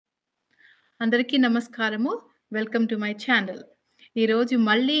అందరికీ నమస్కారము. Welcome to my channel. ఈరోజు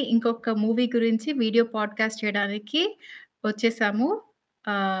మళ్ళీ ఇంకొక మూవీ గురించి వీడియో పాడ్‌కాస్ట్ చేయడానికి వచ్చేసాము.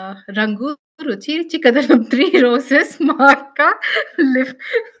 'రంగు రుచి చిక్కదనం 3 రోసెస్' మా అక్క లిప్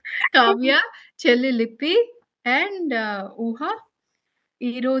కావ్య, చెల్లి లిప్పి అండ్ ఊహ.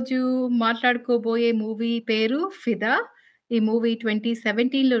 ఈరోజు మాట్లాడుకోబోయే మూవీ పేరు 'ఫిదా'. ఈ మూవీ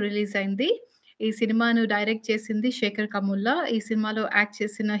 2017లో రిలీజ్ అయింది. ఈ సినిమాను డైరెక్ట్ చేసింది శేఖర్ కమ్ముల్లా. ఈ సినిమాలో యాక్ట్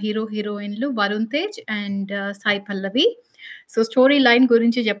చేసిన హీరోయిన్‌లు Varun Tej and Sai Pallavi. So, story line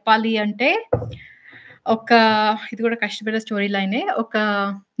గురించి చెప్పాలి అంటే ఒక ఇది కూడా కష్టమైన స్టోరీ లైనే.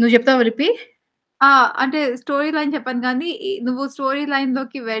 నువ్వు చెప్తావా లిపి? అంటే స్టోరీ లైన్ చెప్పను గానీ, నువ్వు స్టోరీ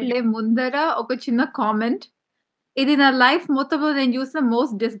లైన్‌లోకి వెళ్ళే ముందర ఒక చిన్న కామెంట్. ఇది నా లైఫ్ మొత్తంలో నేను చూసిన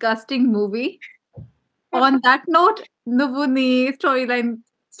most disgusting movie. On that note నువ్వు నీ స్టోరీ లైన్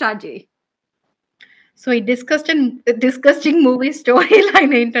స్టార్ట్ చెయ్యి. సో, ఈ డిస్గస్టింగ్ మూవీ స్టోరీ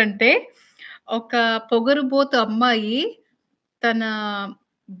లైన్ ఏంటంటే, ఒక పొగరుబోతు అమ్మాయి తన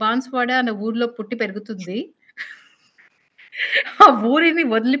బాన్స్వాడ అనే ఊర్లో పుట్టి పెరుగుతుంది. ఆ ఊరిని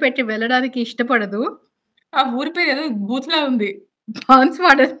వదిలిపెట్టి వెళ్ళడానికి ఇష్టపడదు. ఆ ఊరి పేరు ఏదో బూత్‌లా ఉంది.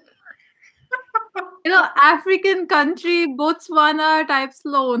 బాన్స్వాడ ఏదో ఆఫ్రికన్ కంట్రీ బోట్స్వానా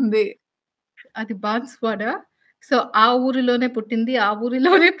టైప్స్‌లో ఉంది. అది బాన్స్వాడ. సో, ఆ ఊరిలోనే పుట్టింది. ఆ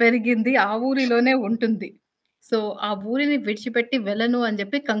ఊరిలోనే పెరిగింది. ఆ ఊరిలోనే ఉంటుంది. సో, ఆ ఊరిని విడిచిపెట్టి వెళ్ళను అని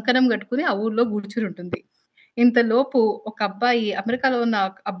చెప్పి కంకణం కట్టుకొని ఆ ఊర్లో కూర్చునుంటుంది. ఇంతలోపు ఒక అబ్బాయి అమెరికాలో ఉన్న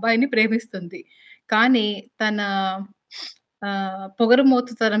అబ్బాయిని ప్రేమిస్తుంది. కానీ తన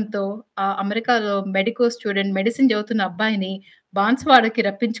పొగరుమోతుతనంతో అమెరికాలో మెడిసిన్ చదువుతున్న అబ్బాయిని బాన్స్వాడకి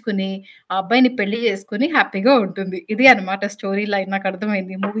రప్పించుకొని, ఆ అబ్బాయిని పెళ్లి చేసుకొని హ్యాపీగా ఉంటుంది. ఇది అన్నమాట స్టోరీ లైన్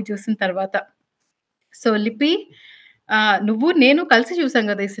నాకర్థమైంది మూవీ చూసిన తర్వాత. సో, లిపి నువ్వు నేను కలిసి చూసాం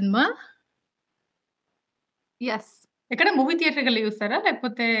గదా! ఈ సినిమా. యెస్. ఎక్కడ మూవీ థియేటర్‌కెళ్ళి చూసారా?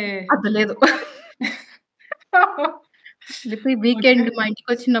 లేకపోతే అంత లేదు. లిపి ఓకే. వీకెండ్ మా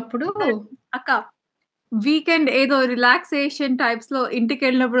ఇంటికొచ్చినప్పుడు అక్క, వీకెండ్ ఏదో రిలాక్సేషన్ టైప్స్‌లో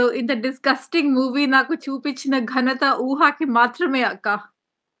ఇంటికెళ్ళినప్పుడు ఇంత డిస్గస్టింగ్ మూవీ నాకు చూపించిన ఘనత ఊహకి మాత్రమే అక్క.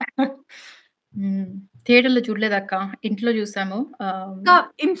 థియేటర్‌లో చూడలేదక్క. ఇంట్లో చూసాము. అక్క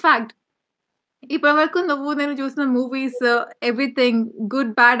ఇన్‌ఫాక్ట్ ఇప్పటివరకు నువ్వు నేను చూసిన movies everything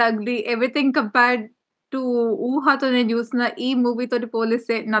good, bad, ugly everything compared to ఊహతో నేను చూసిన ఈ మూవీ తోటి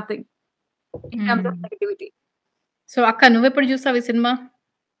పోలిస్తే nothing in terms of negativity. So, అక్క నువ్వెప్పుడు చూసావు ఈ సినిమా?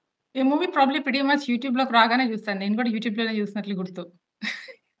 ఈ మూవీ ప్రాబబ్లీ ప్రిటీ మచ్ యూట్యూబ్‌లోకి రాగానే చూసాను. నేను కూడా యూట్యూబ్‌లోనే చూసినట్లు గుర్తు.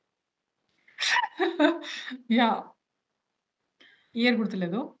 యాహ్! ఇయర్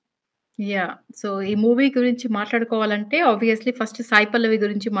గుర్తులేదు. యాహ్! సో, ఈ మూవీ గురించి మాట్లాడుకోవాలంటే ఆబ్వియస్‌లీ ఫస్ట్ సాయి పల్లవి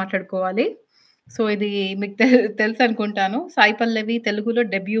గురించి మాట్లాడుకోవాలి. సో, ఇది మీకు తెలుసనుకుంటాను. సాయి పల్లవి తెలుగులో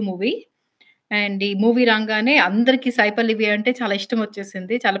డెబ్యూ మూవీ. అండ్ ఈ మూవీ రాంగానే అందరికి సాయి పల్లవి అంటే చాలా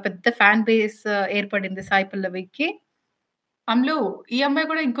ఇష్టమొచ్చేసింది. చాలా పెద్ద ఫ్యాన్ బేస్ ఏర్పడింది సాయి పల్లవికి. అమ్లు ఈ అమ్మాయి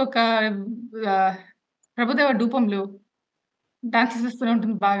కూడా ఇంకొక ఆహ్, ప్రభుదేవ డూపంలు డాన్సెస్ చేస్తూనే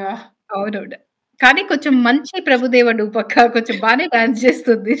ఉంటుంది బాగా. అవును. కానీ కొంచెం మంచి ప్రభుదేవ డూపక్క. కొంచెం బానే డాన్స్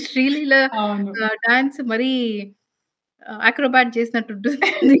చేస్తుంది. శ్రీలీల అవును. డాన్స్ మరీ అక్రోబాట్ చేసినట్టుంటుంది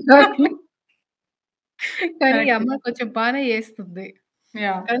కానీ, ఈ కరెక్టే. అమ్మాయి కొంచెం బానే చేస్తుంది.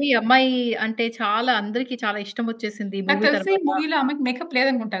 యాహ్! కానీ ఈ అమ్మాయి అంటే అందరికి చాలా ఇష్టమొచ్చేసింది ఈ నాకు మూవీ తెలిసి తర్వాత. మూవీలో ఆమెకి మేకప్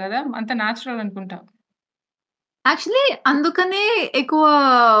లేదనుకుంటా గదా! అంతా నేచురల్ అనుకుంటా. యాక్చువల్లీ అందుకనే ఎక్కువ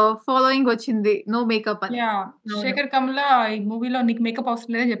ఫాలోయింగ్ వచ్చింది. నో మేకప్ అని. యాహ్! అవును. శేఖర్ కమ్ల ఈ మూవీలో నీకు మేకప్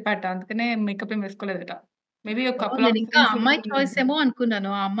అవసరం లేదని చెప్పాడట. అందుకనే మేకప్ ఏం వేసుకోలేదట. మేబీ ఒక ఓహ్! కపుల్ ఆఫ్ నేనింకా సీన్స్‌లో అమ్మాయి చాయిస్ ఏమో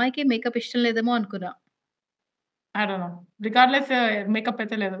అనుకున్నాను. ఆ అమ్మాయికి మేకప్ ఇష్టం లేదేమో అనుకున్నా. I don't know. Regardless makeup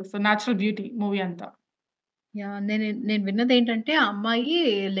అయితే లేదు. సో, నేచురల్ బ్యూటీ మూవీ అంతా. యాహ్! నేను విన్నదేంటంటే ఆ అమ్మాయి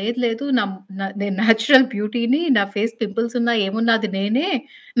లేదు లేదు నేను నేచురల్ బ్యూటీని, నా ఫేస్ పింపుల్స్ ఉన్నా ఏమున్నా అది నేనే.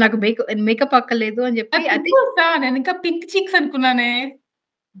 నాకు మేకప్ అక్కర్లేదు అని చెప్పి నాకు అది పింపుల్సా? నేనింకా పింక్ చీక్స్ అనుకున్నానే.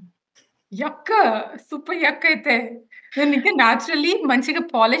 యక్క! సూపర్ యక్ అయితే. నేనింకా నేచురల్లీ మంచిగా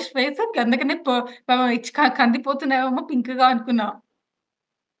పాలిష్ ఫేస్ అందుకనే కందిపోతున్నాయేమో పింక్‌గా అనుకున్నా.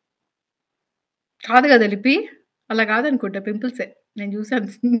 కాదు గదా! లిపి. అలా కాదనుకుంటా పింపుల్సే. నేను చూసాను.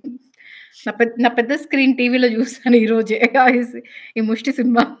 నా పెద్ద స్క్రీన్ టీవీలో చూసాను ఈరోజే ఈ ముష్టి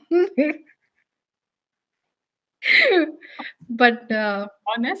సినిమా. బట్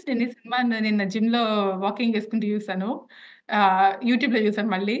హానెస్ట్ నేను ఈ సినిమా నిన్న జిమ్‌లో వాకింగ్ చేసుకుంటూ చూసాను. యూట్యూబ్‌లో చూసాను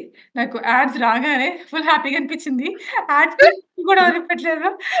మళ్ళీ. నాకు యాడ్స్ రాగానే ఫుల్ హ్యాపీగా అనిపించింది. యాడ్స్ కూడా వదిలిపెట్టలేదు.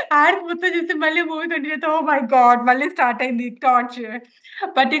 యాడ్స్ మొత్తం చూసి మళ్ళీ మూవీ కంటిన్యూ అయితే ఓహ్ మై గాడ్! మళ్ళీ స్టార్ట్ అయింది టార్చర్.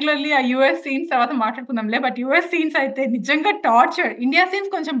 పర్టిక్యులర్‌లీ ఆ యూఎస్ సీన్స్ తర్వాత మాట్లాడుకుందాంలే. బట్ యూఎస్ సీన్స్ అయితే నిజంగా టార్చర్. ఇండియా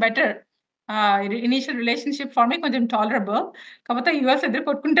సీన్స్ కొంచెం better. Initial relationship for me కొంచెం టాలరబుల్. కాకపోతే యూఎస్ ఇద్దరు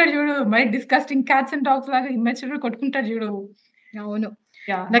కొట్టుకుంటారు చూడు. మరి డిస్గస్టింగ్ క్యాట్స్ అండ్ డాగ్స్ లాగా ఇమ్మాచ్యూర్‌గా కొట్టుకుంటారు చూడు. అవును.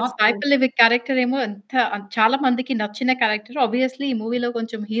 యాహ్! నాకు నాట్ సాయి పల్లవి క్యారెక్టర్ ఏమో చాలా మందికి నచ్చిన క్యారెక్టర్. ఆబ్వియస్లీ ఈ మూవీలో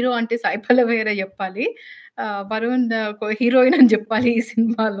కొంచెం హీరో అంటే సాయి పల్లవి అనే జెప్పాలి. వరుణ్ హీరోయిన్ అని జెప్పాలి ఈ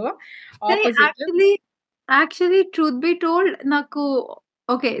సినిమాలో. కానీ opposite. Actually truth be told నాకు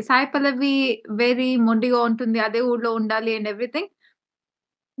ఓకే. సాయి పల్లవి వెరీ మొండిగా ఉంటుంది. అదే ఊర్లో ఉండాలి అండ్ ఎవ్రీథింగ్.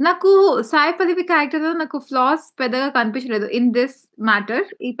 నాకు సాయి పల్లవి క్యారెక్టర్‌లో నాకు ఫ్లాస్ పెద్దగా కనిపించలేదు. ఇన్ థిస్ మ్యాటర్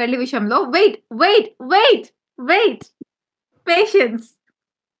ఈ పెళ్లి విషయంలో. వెయిట్. పేషెన్స్.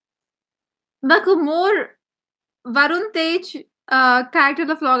 నాకు మోర్ వరుణ్ తేజ్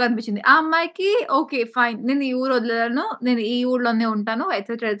క్యారెక్టర్‌లో ఫ్లా కనిపించింది. ఆ అమ్మాయికి ఓకే. ఫైన్. నేను ఈ ఊరు వదిలేను. నేను ఈ ఊర్లోనే ఉంటాను.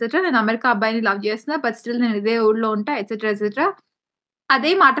 ఎట్సెట్రా. నేను అమెరికా అబ్బాయిని లవ్ చేస్తున్నా. బట్ స్టిల్ నేను ఇదే ఊర్లో ఉంటా. ఎట్సెట్రా.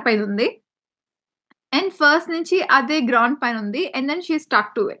 అదే మాట పైనుంది. అండ్ ఫస్ట్ నుంచి అదే ground పైనుంది. And then she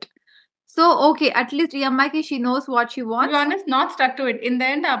stuck to it. So, okay. At least ఈ అమ్మాయికి she knows what she to be wants. Honest not stuck to it. In the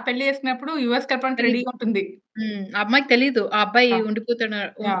end ఆ పెళ్లి చేసుకున్నప్పుడు యూఎస్‌కి వెళ్ళడానికి తెలీదు. రెడీగా ఉంటుంది. ఆ అమ్మాయికి తెలీదు. ఆ అబ్బాయి యాహ్!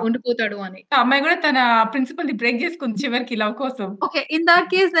 యాహ్! ఉండిపోతాడు అని. ఆ అమ్మాయి గూడా తన ప్రిన్సిపల్‌ని బ్రేక్ జేసుకుంది చివరికి లవ్ కోసం. ఓకే. ఇన్ థట్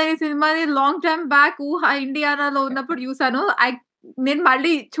కేస్ నేను ఈ సినిమాని లాంగ్ టైమ్ బ్యాక్ ఇండియానాలో ఉన్నప్పుడు చూసాను. నేను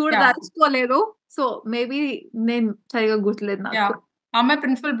మళ్ళీ యాహ్! చూడదలుచుకోలేదు. సో, మేబీ నేను సరిగ్గా గుర్తులేదు నాకు. యాహ్! ఆ అమ్మాయి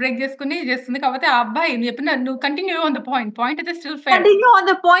ప్రిన్సిపల్ బ్రేక్ జేసుకొని చేస్తుంది. కాకపోతే ఆ అబ్బాయి నువ్వు చెప్పిన నువ్వు continue on the point. Point అయితే still fair. Continue on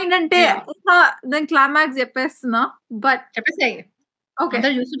the point అంటే యాహ్! ఇంకా నేను క్లైమాక్స్ చెప్పేస్తున్నా. బట్ చెప్పేసేయి. ఓకే.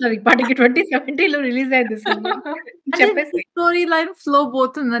 అందరూ జూసుంటారు ఇప్పటికి 2017లో రిలీజ్ అయింది సినిమా. అంటే చెప్పేసేయి. స్టోరీ లైన్ ఫ్లో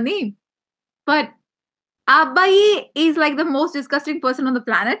పోతుందని. బట్ ఆ అబ్బాయి is like the most disgusting person on the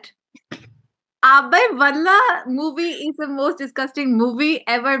planet. ఆ అబ్బాయి వల్ల movie is the most disgusting movie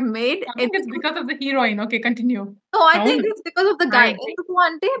ever made. I think it's because of the heroine. Okay. Continue. So, I think అవును. It's because of the I guy. Agree. ఎందుకు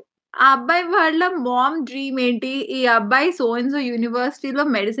అంటే, ఆ అబ్బాయి వాళ్ళ ma'am dream ఏంటి? ఈ అబ్బాయి సో అండ్ సో యూనివర్సిటీలో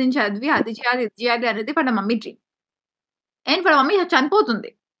మెడిసిన్ చదివి అది చేయాలి, ఇది చేయాలి అనేది వాళ్ళ మమ్మీ డ్రీమ్. అండ్ వాళ్ళ మమ్మీ చనిపోతుంది.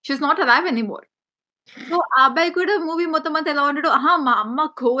 She is not alive anymore. So, ఆ అబ్బాయి కూడా మూవీ మొత్తం అంతా ఎలా ఉంటాడు? ఆహా! మా అమ్మ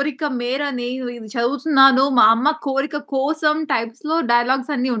కోరిక మేర నేను ఇది చదువుతున్నాను. మా అమ్మ కోరిక కోసం టైప్స్‌లో డైలాగ్స్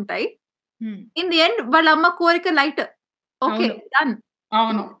అన్నీ ఉంటాయి. హ్మ్. ఇన్ ది ఎండ్ వాళ్ళ అమ్మ కోరిక లైట్. ఓకే. అవును. డన్.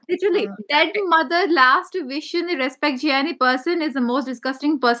 అవును. లిటరల్లీ డెడ్ కరెక్టే. మదర్ లాస్ట్ విష్‌ని రెస్పెక్ట్ చేయని person is the most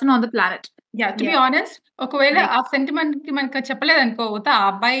disgusting person on the planet. Yeah! To be yeah! Honest ఒకవేళ రైట్. ఆ సెంటిమెంట్‌కి మనకు చెప్పలేదనుకో, ఆ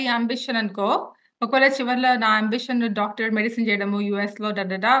అబ్బాయి యాంబిషన్ అనుకో, ఒకవేళ చివర్లో నా యాంబిషన్ డాక్టర్ మెడిసిన్ చేయడము యూఎస్‌లో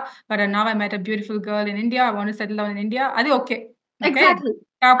but now I met a beautiful girl in India. I want to settle down in India. అది ఓకే. ఓకే. ఎగ్జాక్ట్‌లీ.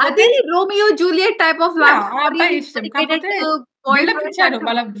 కాకపోతే అది Romeo Juliet type of love yeah! ఆ స్టోరీ అబ్బాయి ఇష్టం. డెడికేటెడ్ కాకపోతే టు బాయ్ బిల్డప్ ఫ్రెండ్ ఇచ్చారు. అంటే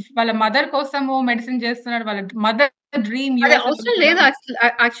వాళ్ళ మదర్ కోసము మెడిసిన్ చేస్తున్నాడు. వాళ్ళ మదర్ డ్రీమ్ అది యూఎస్‌లో అవసరం లేదు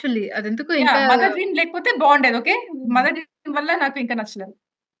చదువుకోవడం. యాక్చువల్లీ. అదెందుకో యాహ్! ఇంకా మదర్ డ్రీమ్ లేకపోతే బావుండేది. ఓకే. హ్మ్. మదర్ డ్రీమ్ వల్ల నాకు ఇంకా నచ్చలేదు.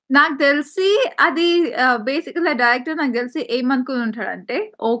 నాకు తెలిసి అది బేసికల్‌గా డైరెక్టర్ నాకు తెలిసి ఏమనుకుని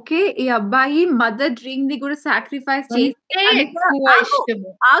ఉంటాడంటే, ఓకే. ఈ అబ్బాయి మదర్ డ్రీమ్‌ని కూడా సాక్రిఫైస్ చేసి అంతే అంత ఎక్కువ ఆగు,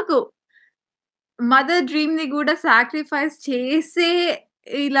 ఇష్టము. ఆగు. మదర్ డ్రీమ్‌ని గూడా సాక్రిఫైస్ చేసే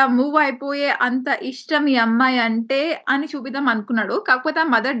ఇలా మూవ్ అయిపోయే అంత ఇష్టం ఈ అమ్మాయి అంటే అని చూపిద్దాం అనుకున్నాడు. కాకపోతే ఆ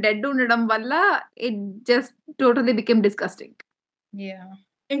మదర్ డెడ్ ఉండడం వల్ల it just totally became disgusting. Yeah!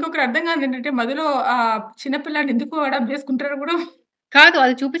 ఇంకొకటి అర్థం కానిదేంటంటే మధ్యలో చిన్న పిల్లాడిని ఎందుకు అడాప్ట్ చేసుకుంటారో గూడా కాదు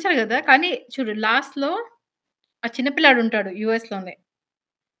అది చూపించారు గదా! కానీ చూడు లాస్ట్‌లో ఆ చిన్న పిల్లాడుంటాడు యూఎస్‌లోనే.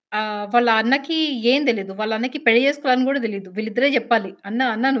 వాళ్ళ అన్నకి ఏం తెలీదు. వాళ్ళ అన్నకి పెళ్లి చేసుకోవాలని గూడా తెలీదు. వీళ్ళిద్దరే జెప్పాలి.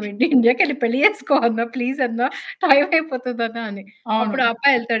 "అన్న నువ్వు ఇండియాకెళ్ళి పెళ్లి చేసుకో అన్న ప్లీజ్ అన్న టైం అయిపోతదన్న" అని. అవును. అప్పుడు ఆ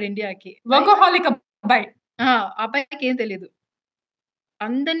అబ్బాయి ఎళ్తాడు ఇండియాకి. వర్కహాలిక్ అబ్బాయి. ఆ అబ్బాయికి ఏం తెలీదు.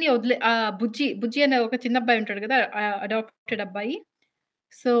 అందరిని బుజ్జి అనే ఒక చిన్న అబ్బాయి ఉంటాడు గదా! అడాప్టెడ్ అబ్బాయి.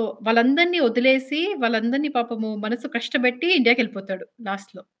 సో, వాళ్ళందరిని పాపము మనసు కష్టపెట్టి ఇండియాకెళ్ళిపోతాడు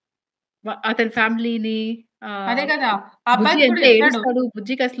లాస్ట్‌లో. అతని ఫ్యామిలీని అదే ఆహ్, కదా! ఆ బుజ్జి అబ్బాయికి కూడా ఎంత చెప్తాడు. ఏడుస్తాడు.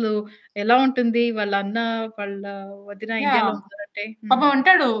 బుజ్జికసలు ఎలా ఉంటుంది? వాళ్ళ అన్న, వాళ్ళ వదిన ఇండియాలో యాహ్! ఉన్నారంటే పాపం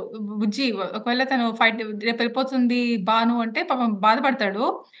అంటాడు బుజ్జి ఒకవేళ తను రేపెళ్ళిపోతుంది బాను అంటే పాపం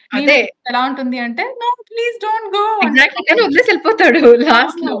బాధపడతాడు. నీ అదే. లైఫ్ ఎలా ఉంటుంది అంటే, "నో ప్లీజ్ డోంట్ గో" అంటాడు ఎగ్జాక్ట్‌లీ. కానీ పాపం. వదిలేసి ఎళ్ళిపోతాడు అవును.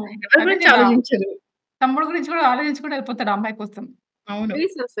 లాస్ట్‌లో. ఎవరి అదే గురించి కదా! ఆలోచించరు. తమ్ముడు గురించి కూడా ఆలోచించుకుంటూ ఎళ్ళిపోతాడు ఆ అమ్మాయి కోసం. అవును. Very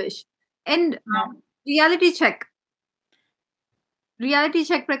selfish. And yeah! Reality check. Reality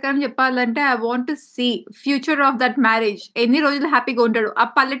check ప్రకారం చెప్పాలంటే I want to see future of that marriage. ఎన్ని రోజులు హ్యాపీగా ఉంటాడు? ఆ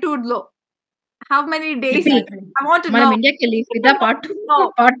పల్లెటూరులో. How many days? లిపి ఎగ్జాక్ట్‌లీ. ఐ వాంట్ టు మనం నో. ఇండియాకెళ్ళి నేషన్ 'ఫిదా' wants part to know.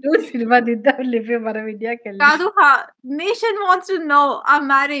 2 cinema తీద్దాం లిపి మనం ఇండియాకెళ్ళి. కాదు నేషన్ వాంట్స్ టు నో ఆ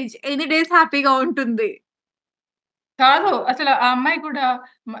మ్యారేజ్ ఎన్ని డేస్ హ్యాపీగా ఉంటుంది? కాదు. అసలు ఆ అమ్మాయి కూడా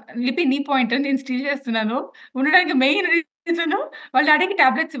మ లిపి నీ పాయింట్ నేను స్టీల్ చేస్తున్నాను. ఉండడానికి మెయిన్ రీజను వాళ్ళ డాడీకి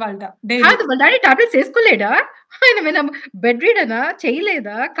టాబ్లెట్స్ ఇవ్వాలట డైలీ. కాదు వాళ్ళ డ్యాడీ టాబ్లెట్స్ ఏసుకోలేడా? ఆయనేమైనా బెడ్ రీడనా? చెయ్యి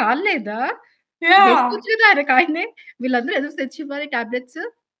లేదా? కాలు లేదా? యాహ్! వేసుకోవచ్చు కదా! ఆయనకి ఆయనే. వీళ్ళందరూ ఎందుకు తెచ్చివ్వాలి టాబ్లెట్స్?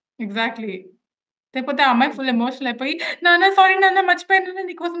 ఎగ్జాక్ట్‌లీ. లేకపోతే ఆ అమ్మాయి ఫుల్ ఎమోషనల్ అయిపోయి, "నాన్న సారీ నాన్న మర్చిపోయాను నాన్న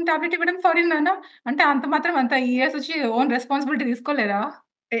నీకోసం టాబ్లెట్ ఇవ్వడం సారీ నాన్న." అంటే అంత మాత్రం అంత ఇయర్స్ వచ్చి ఓన్ రెస్పాన్సిబిలిటీ తీసుకోలేరా?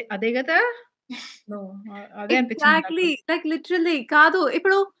 అదే గదా! సో, అదే అనిపించింది నాకు. ఎగ్జాక్ట్‌లీ. లైక్ లిటరల్లీ కాదు.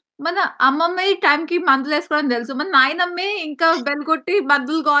 ఇప్పుడు మన అమ్మమ్మే టైంకి మందులేసుకోవడం తెలుసు. మన నాయనమ్మే ఇంకా బెల్ కొట్టి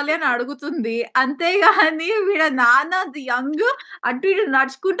మందులు కావాలి అని అడుగుతుంది. అంతేగాని వీళ్ళ నాన్న యంగ్ అటు ఇటు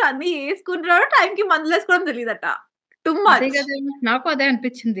నడుచుకుంటూ అన్నీ యేసుకుంటున్నాడు. టైంకి మందులేసుకోవడం తెలీదట. టూ అదే మచ్. గదా! నాకు అదే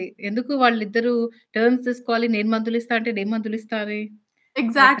అనిపించింది. ఎందుకు వాళ్ళిద్దరూ టర్న్స్ తీసుకోవాలి. నేను మందులిస్తా అంటే నేను మందులిస్తాని. But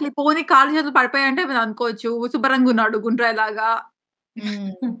exactly. పోనీ కాళ్ళు చేతులు పడిపోయాయంటే మనం అనుకోవచ్చు. శుభ్రంగున్నాడు గుండ్రాయిలాగా.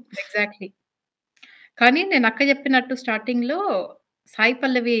 హ్మ్. ఎగ్జాక్ట్‌లీ. కానీ నేను అక్క చెప్పినట్టు స్టార్టింగ్‌లో సాయి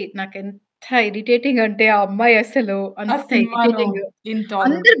పల్లవి నాకెంత ఇరిటేటింగ్ అంటే ఆ అమ్మాయి అసలు ఆ అంత సినిమాలో ఇరిటేటింగ్. అందరూ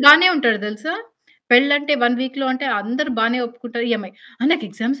ఇంటాలరెబుల్. బానే ఉంటారు తెలుసా? పెళ్ళంటే 1 వీక్‌లో అంటే అందరూ బానే ఒప్పుకుంటారు. ఈ అమ్మాయి నాకు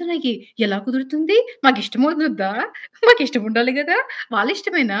ఎగ్జామ్స్ ఉన్నాయి. ఎలా కుదురుతుంది? మాకిష్టం ఉండొద్దా? మాకిష్టం ఉండాలి గదా! వాళ్ళ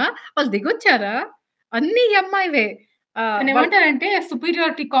ఇష్టమేనా? వాళ్ళు దిగొచ్చారా? అన్నీ ఈ అమ్మాయివే. వాళ్ళ దాన్నేమంటారంటే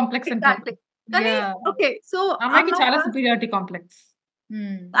సుపీరియారిటీ కాంప్లెక్స్ అంటారు. ఎగ్జాక్ట్‌లీ. కానీ యాహ్! ఓకే. సో, ఆ అమ్మాయికి అమ్మాయి చాలా సుపీరియారిటీ కాంప్లెక్స్.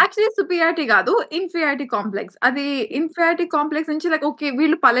 హ్మ్. యాక్చువల్లీ సుపీరియారిటీ గాదు. Inferiority complex. అది ఇన్ఫీరియారిటీ కాంప్లెక్స్ నుంచి లైక్ ఓకే.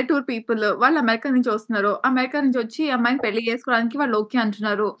 వీళ్ళు పల్లెటూరు పీపుల్. వాళ్ళు అమెరికా నుంచి వస్తున్నారు. అమెరికా నుంచి వచ్చి ఈ అమ్మాయిని పెళ్లి చేసుకోవడానికి వాళ్ళు ఓకే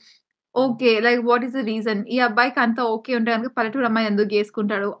అంటున్నారు. Okay. Like what is the reason? ఈ అబ్బాయికి అంతా ఓకే ఉంటే గనుక పల్లెటూరు అమ్మాయిని ఎందుకు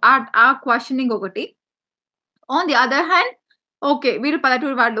చేసుకుంటాడు? ఆ క్వెషనింగ్ ఒకటి. On the other hand okay. వీళ్ళు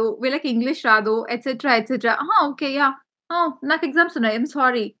పల్లెటూరు వాళ్ళు. వీళ్ళకి ఇంగ్లీష్ రాదు. Etcetera, etcetera. ఆహా! ఓకే. యాహ్! ఆ! నాకు ఎగ్జామ్స్ ఉన్నాయి. I'm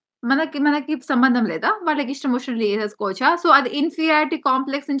sorry. మనకి సంబంధం లేదా? వాళ్ళకి ఇష్టం వచ్చినట్లు చేసేసుకోవచ్చా? సో, అది ఇన్ఫీరియారిటీ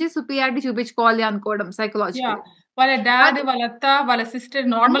కాంప్లెక్స్ నుంచి సుపీరియారిటీ చూపించుకోవాలి అనుకోవడం యాహ్! సైకలాజికల్లీ. వాళ్ళ డాడ్, కాదు. వాళ్ళ అత్త, వాళ్ళ సిస్టర్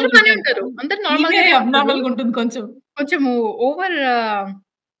అందరూ బానే నార్మల్‌గుంటారు. ఉంటారు. అందరూ ఈమె నార్మల్‌గానే ఉంటారు. అబ్నార్మల్‌గా ఉంటుంది కొంచెం. కొంచెము ఓవర్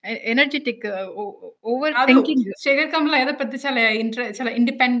ఎనర్జిటిక్ ఓ ఓవర్ కాదు. థింకింగ్. 'శేఖర్ కమ్ముల' ఏదో పెద్ద చాలా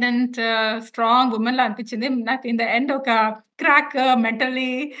ఇండిపెండెంట్ స్ట్రాంగ్ వుమన్‌లా అనిపించింది. నాకు ఇన్ ద ఎండ్ ఒక క్రాక్ మెంటల్లీ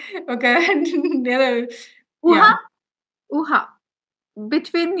ఒక ఏదో ఊహ, యాహ్! ఊహ.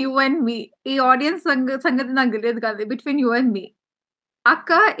 బిట్వీన్ యూ అండ్ మీ. ఈ ఆడియన్స్ సంగతి నాకు తెలియదు కాదు. బిట్వీన్ యూ అండ్ మీ.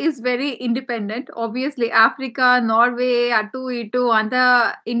 అక్క is very independent. Obviously Africa, Norway అటు ఇటు అంతా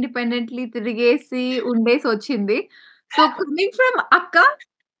ఇండిపెండెంట్‌లీ తిరిగేసి ఉండేసొచ్చింది. సో, కమింగ్ ఫ్రమ్ అక్క,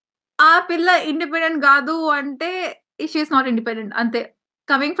 ఆ పిల్ల ఇండిపెండెంట్ గాదు అంటే షీ ఈస్ నాట్ ఇండిపెండెంట్ అంతే.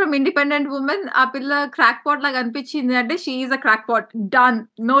 కమింగ్ ఫ్రమ్ ఇండిపెండెంట్ వుమన్ ఆ పిల్ల క్రాక్ పాట్ లాగా అనిపించింది అంటే she is a crack pot. Done.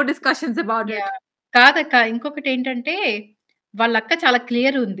 No discussions about it. Yeah! కాదక్క. ఇంకొకటేంటంటే వాళ్ళక్క చాలా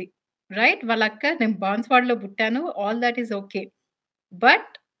క్లియర్ ఉంది. రైట్? వాళ్ళక్క నేను బాన్స్వాడలో పుట్టాను. All that is okay. But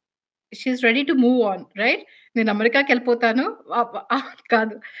she is ready to move on. Right? నేను అమెరికాకెళ్ళిపోతాను.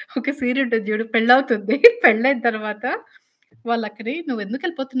 కాదు. ఒక సీన్ ఉంటది జూడు. పెళ్లవుతుంది. పెళ్లయిన తర్వాత వాళ్ళక్కని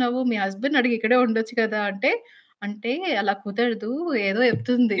 "నువ్వెందుకెళ్ళిపోతున్నావు? మీ హస్బెండ్‌ని అడిగి ఇక్కడే ఉండొచ్చు కదా!" అంటే, అంటే అలా కుదరదు. ఏదో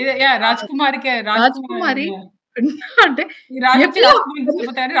చెప్తుంది. యాహ్! ఆహ్, రాజ్‌కుమార్ రాజకుమారి అంటే ఈ రాజొచ్చి ఎప్పుడు రాజ్‌కుమార్‌ని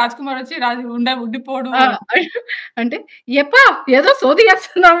తీసుకెళ్ళిపోతాడు. రాజ్‌కుమార్ వచ్చి ఉండిపోడు. ఆ! అంటే "ఎప్పా ఏదో సోది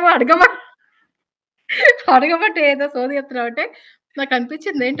చేస్తున్నావు అడగమంటే ఏదో సోది చెప్తున్నావు" అంటే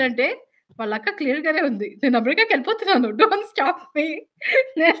నాకనిపించిందేంటంటే వాళ్ళ అక్క క్లియర్‌గానే ఉంది. "నేను అమెరికాకెళ్ళిపోతున్నాను. Don't stop me.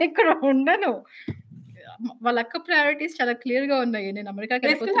 నేనిక్కడ ఉండను." వాళ్ళ అక్క ప్రయారిటీస్ చాలా క్లియర్‌గా ఉన్నాయి. నేను బేసికల్లీ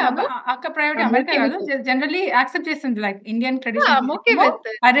అమెరికాకెళ్ళిపోతున్నాను. అక్క ప్రయారిటీ ఐయామ్ అమెరికా ఓకే కాదు. విత్ జనరల్లీ యాక్సెప్ట్ చేసింది. Like Indian yeah! Tradition I'm okay ప్రకారము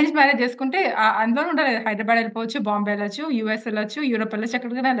విత్ అరేంజ్ మ్యారేజ్ చేసుకుంటే అందులోనే ఉండాలి. హైదరాబాద్ ఎళ్ళిపోవచ్చు, బాంబే ఎళ్ళొచ్చు, యూఎస్ ఎళ్ళొచ్చు, యూరోప్ ఎళ్ళొచ్చు,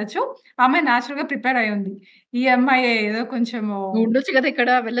 ఎక్కడికైనా ఎళ్ళొచ్చు. ఆ అమ్మాయి నేచురల్‌గా ప్రిపేర్ అయ్యి ఉంది. ఈ అమ్మాయి ఏదో కొంచెము "నువ్వు ఉండొచ్చు గదా!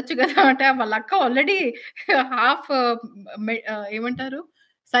 ఇక్కడ. వెళ్ళొచ్చు గదా!" అంటే వాళ్ళ అక్క ఆల్రెడీ హాఫ్ ఏమంటారు?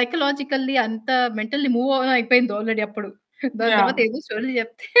 సైకలాజికల్లీ అంత మెంటల్లీ మూవ్ ఆన్ అయిపోయింది ఆల్రెడీ అప్పుడు. దాని యాహ్! తర్వాత ఏదో స్టోరీలు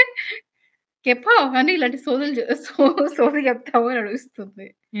చెప్తే "కెప్పా అని ఇలాంటి సోదులు సోది చెప్తావు" అని అడుగుతుంది.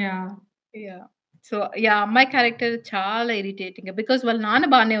 యాహ్! యాహ్! So, yeah! అమ్మాయి క్యారెక్టర్ చాలా ఇరిటేటింగ్. బికాజ్ వాళ్ళ నాన్న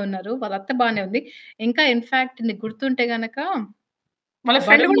బానే ఉన్నారు. వాళ్ళ అత్త బానే ఉంది. ఇంకా ఇన్‌ఫాక్ట్ నీకు గుర్తుంటే గనక వాళ్ళ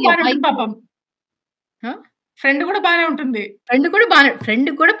ఫ్రెండ్ వరుణ్ కూడా ఈ బానే ఉంటుంది అమ్మాయికి పాపం. ఆ! ఫ్రెండ్ కూడా బానే ఉంటుంది.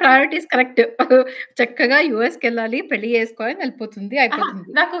 ఫ్రెండ్‌కి కూడా ప్రయారిటీస్ కరెక్ట్. చక్కగా యూఎస్‌కెళ్ళాలి, పెళ్లి చేసుకోవాలి, వెళ్ళిపోతుంది, అహా! అయిపోతుంది.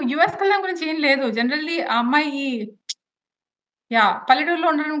 నాకు యూఎస్‌కెళ్ళడం గురించి ఏం లేదు. జనరల్లీ ఆ అమ్మాయి యాహ్! పల్లెటూరులో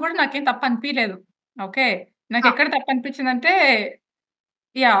ఉండడం కూడా నాకేం తప్పు అనిపియలేదు. ఓకే. ఆ! నాకెక్కడ తప్పు అనిపించిందంటే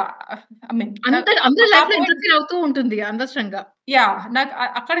యాహ్! ఐ మీన్ అందరి ఆ లైఫ్‌లో పాయింట్ ఇంటర్ఫియర్ అవుతూ ఉంటుంది అనవసరంగా. యాహ్! నాకు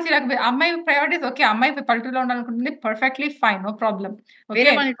అక్కడ చిరాకు అమ్మాయి ప్రయారిటీస్ ఓకే. అమ్మాయి పల్లెటూరులో ఉండాలనుకుంటుంది. Perfectly fine. No problem. వేరే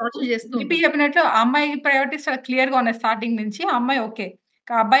ఓకే. వాళ్ళని టార్చర్ చేస్తూ లిపి ఉంటుంది. చెప్పినట్లు ఆ అమ్మాయి ప్రయారిటీస్ చాలా క్లియర్‌గా ఉన్నాయి స్టార్టింగ్ నుంచి. ఆ అమ్మాయి ఓకే.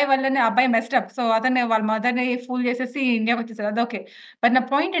 అబ్బాయి వల్లనే అబ్బాయి మెస్డ్ అప్. సో, అతన్ని వాళ్ళ మదర్‌ని ఫూల్ చేసేసి ఇండియాకొచ్చేసాడు. అదోకే. బట్ నా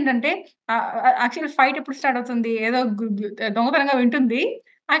పాయింట్ ఏంటంటే యాక్చువల్ ఫైట్ ఎప్పుడు స్టార్ట్ అవుతుంది? ఏదో దొంగతనంగా వింటుంది.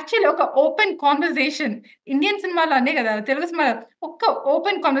 యాక్చువల్లీ ఒక ఓపెన్ కన్వర్జేషన్. ఇండియన్ సినిమాలో అనే గదా! తెలుగు సినిమాలో ఒక్క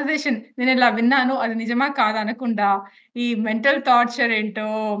ఓపెన్ కన్వర్జేషన్. నేనిలా విన్నాను. అది నిజమా? కాదా? అనకుండా ఈ మెంటల్ టార్చర్ ఏంటో,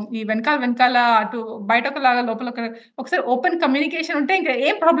 ఈ వెనకాల అటు బయట ఒకలాగా లోపల ఒకసారి ఓపెన్ కమ్యూనికేషన్ ఉంటే ఇంక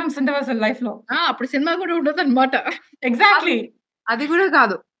ఏం ప్రాబ్లమ్స్ ఉండవసలు లైఫ్‌లో. అప్పుడు సినిమా గూడా ఉండదనమాట. ఎగ్జాక్ట్‌లీ. అది గూడా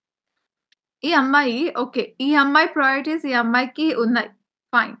కాదు. ఈ అమ్మాయి ఓకే. ఈ అమ్మాయి ప్రయారిటీస్ ఈ అమ్మాయికి ఉన్నాయి.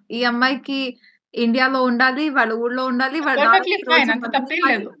 ఫైన్. ఈ అమ్మాయికి ఇండియాలో ఉండాలి. వాళ్ళ ఊర్లో ఉండాలి. వాళ్ళ పర్ఫెక్ట్‌లీ నాన్నకి రోజు ఫైన్. అంత తప్పేం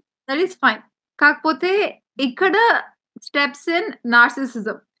బతికించాలి. లేదు. That is fine. కాకపోతే ఇక్కడ steps in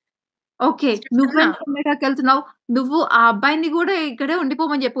narcissism. Okay. Steps అన్నా. నువ్వెందుకు అమెరికాకెళ్తున్నావు? నువ్వు ఆ అబ్బాయిని గూడా ఇక్కడే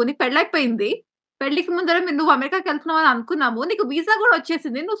ఉండిపోమని జెప్పు. నీకు పెళ్లయిపోయింది. పెళ్ళికి ముందర నువ్వు అమెరికాకెళ్తున్నావు అని అనుకున్నాము. నీకు వీసా గూడా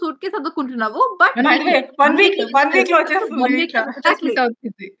వచ్చేసింది. నువ్వు suitcase సర్దుకుంటున్నావు. But by the way 1 వీక్‌లో వీక్‌లో వచ్చేస్తుంది 1 వీసా. వీక్‌లో వచ్చేసి వీసా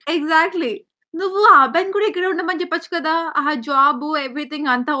వచ్చింది. ఎగ్జాక్ట్‌లీ. నువ్వు ఆ అబ్బాయిని కూడా ఇక్కడే ఉండమని చెప్పొచ్చు కదా! ఆ జాబు, ఎవ్రీథింగ్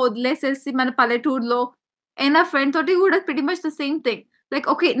అంతా వదిలేసేసి మన పల్లెటూరులో నా ఫ్రెండ్ తోటి కూడా pretty much the same thing. Like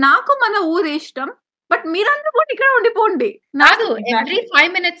okay. నాకు మన ఊరు ఇష్టం. బట్ మీరందరూ కూడా ఇక్కడే ఉండిపోండి. కాదు. Every exactly.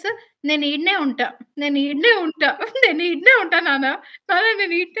 5 మినిట్స్ నేను ఈడనే ఉంటా. నేను ఈడనే ఉంటా. నేను ఈడనే ఉంటా నాన్న. నాన్న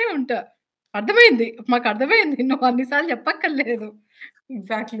నేను ఈడనే ఉంటా. అర్థమైంది. మాకర్థమైంది. నువ్వు అన్ని సార్లు చెప్పక్కర్లేదు.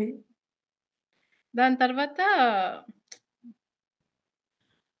 ఎగ్జాక్ట్‌లీ. దాని తర్వాత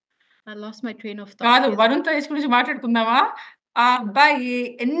I lost my train of కాదు. థాట్. 'వరుణ్ తేజ్' గురించి మాట్లాడుకుందామా? ఆ అబ్బాయి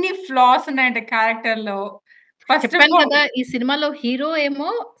ఎన్ని ఫ్లాస్ ఉన్నాయంటే క్యారెక్టర్‌లో. ఫస్ట్ ఆఫ్ చెప్పాను ఆల్ కదా! ఈ సినిమాలో హీరో ఏమో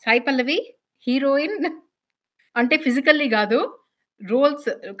సాయి పల్లవి. హీరోయిన్ అంటే ఫిజికల్లీ గాదు. Roles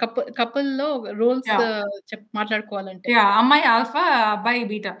కపుల్‌లో roles yeah! మాట్లాడుకోవాలంటే. అమ్మాయి ఆల్ఫా, అబ్బాయి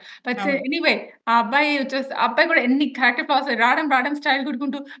బీటా. బట్ అవును. ఎనీవే ఆ అబ్బాయి వచ్చేసి ఆ అబ్బాయి కూడా ఎన్ని క్యారెక్టర్ ఫ్లాస్ రావడం స్టైల్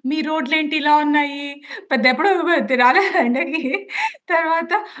కొట్టుకుంటూ మీ రోడ్లేంటి ఇలా ఉన్నాయి? పెద్ద ఎప్పుడు రాలేదా ఎండకి?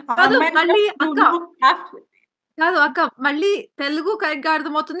 తర్వాత ఆ కాదు అమ్మాయిని మళ్ళీ నువ్వు అక్క నువ్వు కాదు అక్క. మళ్ళీ తెలుగు కరెక్ట్‌గా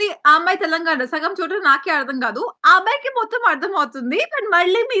అర్థమవుతుంది. ఆ అమ్మాయి తెలంగాణ. సగం చోట్ల నాకే అర్థం కాదు. ఆ అబ్బాయికి మొత్తం అర్థమవుతుంది. బట్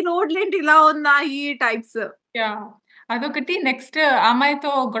మళ్ళీ మీ రోడ్లేంటి ఇలా ఉన్నాయి టైప్స్. యాహ్! అదొకటి. నెక్స్ట్ ఆ అమ్మాయితో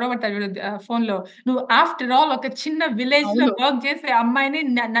గొడవ పడతాడు చూడు ఫోన్‌లో. నువ్వు ఆఫ్టర్ ఆల్ ఒక చిన్న విలేజ్‌లో అవును. వర్క్ చేసే అమ్మాయిని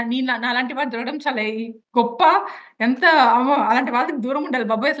న న నీ నాలాంటి వాడు దొరకడం చాలా గొప్ప. ఎంత అమ్మో! అలాంటి వాళ్ళకి దూరం ఉండాలి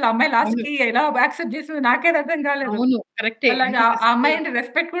బాబోయ్! అసలు ఆ అమ్మాయి అవును. లాస్ట్‌కి ఎలా యాక్సెప్ట్ చేసిందో నాకైతే అర్థం కాలేదు. అవును. కరెక్టే. ఎంత అలాగా ఆ బెస్ట్. అమ్మాయి అంటే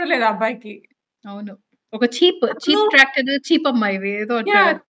రెస్పెక్ట్ కూడా లేదు ఆ అబ్బాయికి. అవును. ఒక చీప్, అసలు చీప్ ట్రాక్టర్ చీప్ అమ్మాయివి ఏదో యాహ్!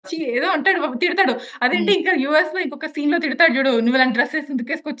 అంటాడు. ఏదో అంటాడు పాపం తిడతాడు. అదేంటి హ్మ్. ఇంకా యూఎస్‌లో ఇంకొక సీన్‌లో తిడతాడు చూడు. "నువ్వు ఇలాంటి డ్రెసెస్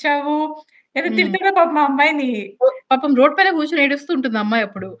ఎందుకేసుకొచ్చావు?" ఏదో హ్మ్. తిడతాడు పాపం ఆ అమ్మాయిని. పాపం రోడ్ పైన కూర్చొని ఏడుస్తూ ఉంటుంది ఆ అమ్మాయి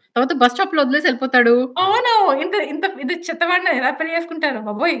అప్పుడు. తర్వాత బస్ స్టాప్‌లో వదిలేసి ఎళ్ళిపోతాడు. అవును. ఇంత ఇంత ఇది చెత్తవాడిని ఎలా పెళ్లి చేసుకుంటారు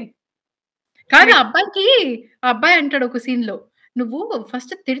బాబోయ్! కానీ ఛీ! ఆ అబ్బాయి అంటాడు ఒక సీన్‌లో, "నువ్వు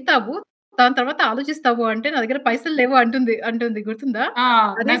ఫస్ట్ తిడతావు. దాని తర్వాత ఆలోచిస్తావు అంటే నా దగ్గర పైసలు లేవు" అంటుంది గుర్తుందా? ఆ!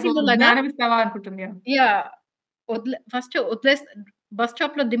 అదే నాకు సీన్‌లో లాగా జ్ఞానం ఇస్తావా అనుకుంటుంది. యాహ్! యాహ్! First bus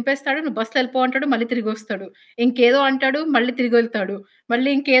స్టాప్‌లో దింపేస్తాడు. "నువ్వు బస్‌లో ఎళ్ళిపో" అంటాడు. మళ్ళీ తిరిగొస్తాడు. ఇంకేదో అంటాడు. మళ్ళీ తిరిగెళ్తాడు. మళ్ళీ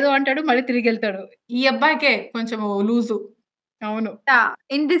ఇంకేదో అంటాడు. మళ్ళీ తిరిగెళ్తాడు. ఈ అబ్బాయికే కొంచెం లూజు. అవును. యాహ్!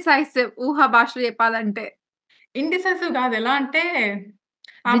 ఇండిసైసివ్ ఊహా భాషలో చెప్పాలంటే. ఇండిసెసివ్ కాదు. ఎలా అంటే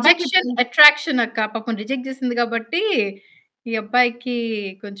ఆ అబ్బాయికి రిజెక్షన్, అట్రాక్షన్ అక్క. పాపం రిజెక్ట్ చేసింది కాబట్టి, ఈ అబ్బాయికి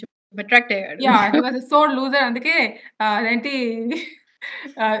కొంచెం అట్రాక్ట్ అయ్యాడు. హి వాస్ సో లూజర్ అందుకే అదేంటి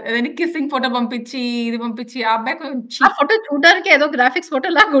అదేంటి కిస్సింగ్ ఫోటో పంపించి, ఇది పంపించి ఆ అబ్బాయి కొంచెం ఆ ఫోటో చూడడానికి ఏదో గ్రాఫిక్స్ ఫోటో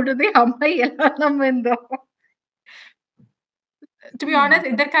లాగా ఉంటుంది. ఆ అమ్మాయి ఎలా నమ్మిందో. టు బి హ్మ్. హానెస్ట్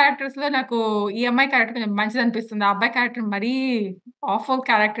ఇద్దరు క్యారెక్టర్స్‌లో నాకు ఈ అమ్మాయి క్యారెక్టర్ కొంచెం మంచిదనిపిస్తుంది. ఆ అబ్బాయి క్యారెక్టర్ మరీ ఆఫుల్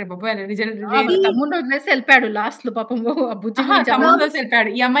క్యారెక్టర్ బాబోయ్! వాళ్ళ అది తమ్ముడిని వదిలేసి ఎళ్ళిపోయాడు లాస్ట్‌లో పాపం ఆ బుజ్జి అహా! గురించి తమ్ముడిని వదిలేసి ఆలోచించి.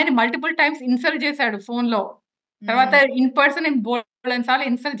 వెళ్ళిపోయాడు. ఈ అమ్మాయిని మల్టిపుల్ టైమ్స్ ఇన్సల్ట్ చేసాడు ఫోన్‌లో. తర్వాత హ్మ్. ఇన్ పర్సన్ బోలెడన్ని సార్లు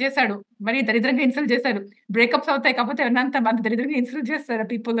ఇన్సల్ట్ చేసాడు. మరీ దరిద్రంగా ఇన్సల్ట్ చేసాడు. బ్రేకప్స్ అవుతాయి కాకపోతే అంత దరిద్రంగా ఇన్సల్ట్ చేస్తారా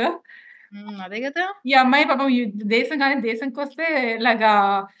పీపుల్. హ్మ్. అదే గదా! ఈ అమ్మాయి పాపం దేశం గాని దేశంకొస్తే ఇలాగా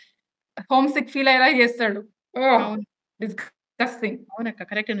హోమ్ సిక్ ఫీల్ అయ్యేలా చేస్తాడు. ఓహ్! అవును. డిస్గస్టింగ్. అవునక్క.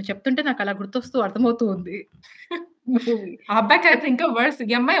 కరెక్టే. నువ్వు చెప్తుంటే నాకలా గుర్తొస్తూ అర్థమవుతూ ఉంది. మూవీ. ఆ అబ్బాయి క్యారెక్టర్ ఇంకా వర్స్.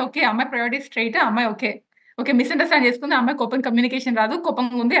 ఈ అమ్మాయి ఓకే. ఆ అమ్మాయి ప్రయారిటీ స్ట్రెయిట్. ఆ అమ్మాయి ఓకే. ఓకే. మిస్‌అండర్‌స్టాండ్ చేసుకుంది. ఆ అమ్మాయికి ఓపెన్ కమ్యూనికేషన్ రాదు.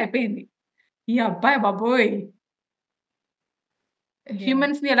 కోపంగా ఉంది అయిపోయింది. ఈ అబ్బాయి బాబోయ్! యాహ్!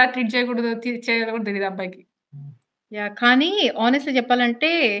 హ్యూమన్స్‌ని ఎలా ట్రీట్ చేయకూడదో చేయాలో కూడా తెలీదు ఆ అబ్బాయికి. యాహ్! కానీ హానెస్ట్‌లీ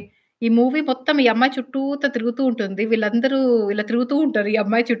చెప్పాలంటే, ఈ మూవీ మొత్తం ఈ అమ్మాయి చుట్టూతా తిరుగుతూ ఉంటుంది. వీళ్ళందరూ ఇలా తిరుగుతూ ఉంటారు ఈ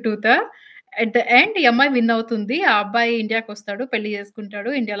అమ్మాయి చుట్టూతా. ఎట్ ద ఎండ్ ఈ అమ్మాయి విన్ అవుతుంది. ఆ అబ్బాయి ఇండియాకొస్తాడు. పెళ్లి చేసుకుంటాడు.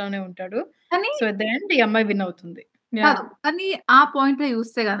 ఇండియాలోనే ఉంటాడు. కానీ సో, ఎట్ ద ఎండ్ ఈ అమ్మాయి విన్ అవుతుంది. కాదు. యాహ్! కానీ ఆ పాయింట్‌లో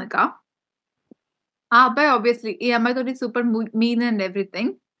చూస్తే గనక ఆ అబ్బాయి ఆబ్వియస్లీ ఈ అమ్మాయితోటి super mean and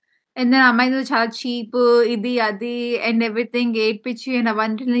everything. And then అమ్మాయితో చాలా చీప్ ఇది, అది అండ్ ఎవ్రీథింగ్ ఏడ్పిచ్చి అండ్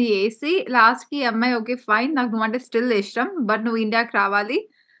అవన్నిటిని చేసి లాస్ట్‌కి ఈ అమ్మాయి ఓకే. ఫైన్. నాకు నువ్వంటే స్టిల్ ఇష్టం. బట్ నువ్వు ఇండియాకి రావాలి.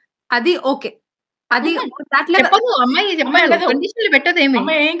 అది ఓకే. అది హుహు. దట్ లెవెల్ చెప్పదు. అమ్మాయి అమ్మాయి చెప్పదు. అనదు. కండిషన్‌లు పెట్టదేమి.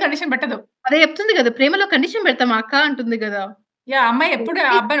 అమ్మాయి ఏం కండిషన్ పెట్టదు. అదే చెప్తుంది గదా! ప్రేమలో కండిషన్ పెడతామా అక్క అంటుంది గదా! అమ్మాయి ఎప్పుడు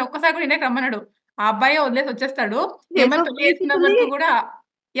ఆ అబ్బాయిని ఒక్కసారి కూడా ఇండియాకి రమ్మనడు. ఆ అబ్బాయే వదిలేసి వచ్చేస్తాడు. ఈ సో అమ్మాయి పెళ్లి చేసుకునే బేసికల్లీ వరకు కూడా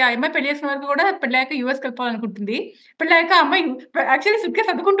అమ్మాయి పెళ్లి చేసుకునే వరకు కూడా పెళ్ళయ్యాక యూఎస్‌కి వెళ్ళిపోవాలనుకుంటుంది. పెళ్ళయ్యాక ఆ అమ్మాయి యాక్చువల్లీ సూట్‌కేస్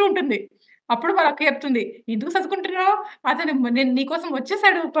సర్దుకుంటూ ఉంటుంది. అప్పుడు వాళ్ళ అక్క చెప్తుంది. "ఎందుకు సర్దుకుంటున్నావు? అతను నేను నీకోసం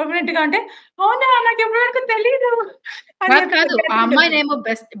వచ్చేసాడు పర్మనెంట్‌గా" అంటే, "అవునా? నాకు ఇప్పటి వరకు తెలీదు" అని కాదు. చెప్పి కాదు. ఆ చెప్పేస్తుంటుంది. అమ్మాయినేమో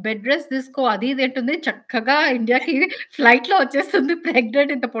బెడ్ రెస్ట్ తీసుకో అది ఇది అంటుంది. చక్కగా ఇండియాకి ఫ్లైట్‌లో వచ్చేస్తుంది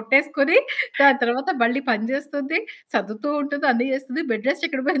ప్రెగ్నెంట్ ఇంత పొట్టేసుకొని. దాని తర్వాత మళ్ళీ పని చేస్తుంది. చదువుతూ ఉంటుంది. అన్నీ చేస్తుంది. బెడ్ రెస్ట్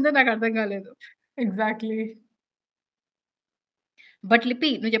ఎక్కడ పోయిందో నాకు అర్థం కాలేదు. ఎగ్జాక్ట్‌లీ. బట్ లిపి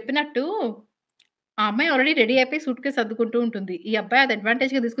నువ్వు చెప్పినట్టు ఆ అమ్మాయి ఆల్రెడీ రెడీ అయిపోయి సూట్‌కేస్ సర్దుకుంటూ ఉంటుంది. ఈ అబ్బాయి అది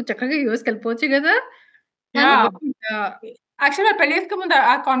అడ్వాంటేజ్‌గా తీసుకొని చక్కగా యూఎస్‌కెళ్ళిపోవచ్చు గదా! కానీ యాహ్! కాకపోతే ఇంకా యాక్చువల్‌గా పెళ్లి చేసుకో ముందు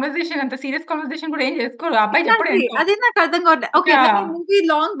ఆ కన్వర్జేషన్ అంత సీరియస్ కన్వర్జేషన్ కూడా ఏం చేసుకోరు. ఆ అబ్బాయి చెప్పడు ఎగ్జాక్ట్‌లీ. ఏంటో. అదే నాకు అర్థం కావట్లే. ఓకే. నేను ఈ యాహ్! మూవీ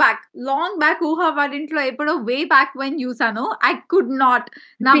లాంగ్ బ్యాక్ 'ఊహ వాళ్ళింట్లో' ఎప్పుడో వే బ్యాక్ వెన్ చూసాను. I could not.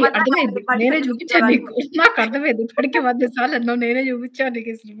 నా లిపి వల్ల కాదు అర్థమైంది. మళ్ళీ నేనే సెకండ్ చూపించాను నీకు. చూడాలంటే. నాకు అర్థమైంది. ఇప్పటికి 100 సార్లు అన్నావు. నేనే చూపించాను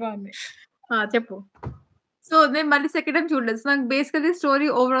నీకు ఈ సినిమా అని. ఆ! చెప్పు. సో, నేను మళ్ళీ సెకండ్ టైమ్ చూడలేదు. సో, నాకు బేసికల్లీ స్టోరీ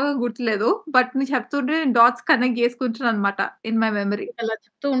ఓవరాల్‌గా గుర్తులేదు. బట్ మీరు చెప్తుంటే నేను dots connect చేసుకుంటున్నానన్నమాట in my memory. అలా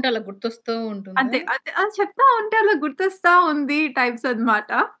చెప్తూ ఉంటే అలా గుర్తొస్తూ ఉంటుందా? అంతే. అదే అది చెప్తా ఉంటే అలా గుర్తొస్తా ఉంది టైప్స్ అన్నమాట.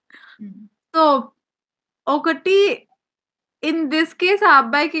 హ్మ్. సో, ఒకటి ఇన్ థిస్ కేస్ ఆ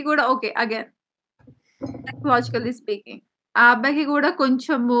అబ్బాయికి కూడా ఓకే. Again psychologically speaking. ఆ అబ్బాయికి గూడా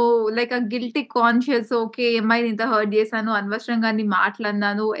కొంచెము లైక్ ఆ గిల్టీ కాన్షియస్ ఓకే. ఈ అమ్మాయిని ఇంత హర్ట్ చేశాను. అనవసరంగా అన్ని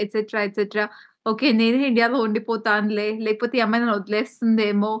మాటలన్నాను ఎట్సెట్రా, ఎట్సెట్రా. ఓకే. నేనే ఇండియాలో ఉండిపోతానులే. లేకపోతే ఈ అమ్మాయి నన్ను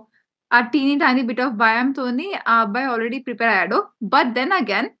వదిలేస్తుందేమో. ఆ టీనీ టైనీ బిట్ ఆఫ్ భయంతోని ఆ అబ్బాయి ఆల్రెడీ ప్రిపేర్ అయ్యాడు. బట్ దెన్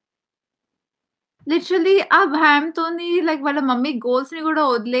అగైన్ లిటరల్లీ ఆ భయంతోని లైక్ వాళ్ళ మమ్మీ గోల్స్‌ని గూడా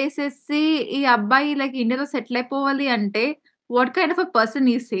వదిలేసేసి ఈ అబ్బాయి లైక్ ఇండియాలో సెటిల్ అయిపోవాలి అంటే what kind of a person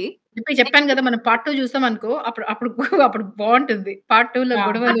is హి? ఇప్పుడు చెప్పాను గదా! మనం పార్ట్ 2 చూసామనుకో అప్పుడు బావుంటుంది. పార్ట్ 2లో యాహ్!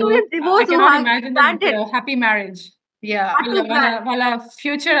 గొడవలు అటు ఐ డివోర్స్ ఊహ cannot imagine them with granted. Happy marriage. Yeah! అటు వాళ్ళ గ్రాంటెడ్. వాళ్ళ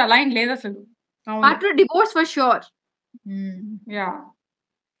ఫ్యూచర్ అలైన్ లేదసలు. అవును. After divorce for sure. హ్మ్. యాహ్!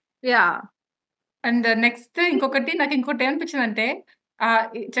 Yeah. అండ్ నెక్స్ట్ ఇంకొకటి నాకింకోటేమనిపించిందంటే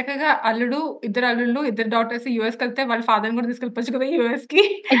చక్కగా ఇద్దరు అల్లుళ్ళు, ఇద్దరు డాటర్స్ యూఎస్‌కెళ్తే వాళ్ళ ఫాదర్‌ని కూడా తీసుకెళ్ళిపోవచ్చు కదా! యూఎస్‌కి.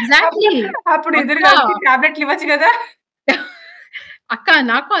 అప్పుడు ఎగ్జాక్ట్‌లీ. అప్పుడు ఇద్దరు అక్క కలిసి టాబ్లెట్లు ఇవ్వచ్చు గదా! అక్క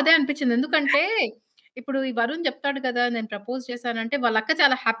నాకు అదే అనిపించింది. ఎందుకంటే, ఇప్పుడు ఈ వరుణ్ చెప్తాడు కదా! నేను ప్రపోజ్ చేశానంటే, వాళ్ళ అక్క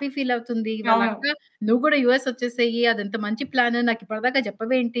చాలా హ్యాపీ ఫీల్ అవుతుంది. వాళ్ళ అవును. అక్క "నువ్వు కూడా యూఎస్ వచ్చేసేయి. అదెంత మంచి ప్లాన్. నాకు ఇప్పటిదాకా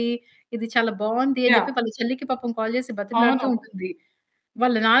చెప్పవేంటి? ఇది చాలా బావుంది" అని యాహ్! చెప్పి వాళ్ళ చెల్లికి పాపం కాల్ చేసి బతిమలాడుతూ అవును. ఉంటుంది.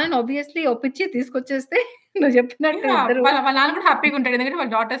 వాళ్ళ నాన్నని ఆబ్వియస్లీ ఒప్పించి తీసుకొచ్చేస్తే నువ్వు చెప్పినట్టు ఇద్దరు వాళ్ళ వాళ్ళ నాన్న కూడా హ్యాపీగుంటాడు. ఎందుకంటే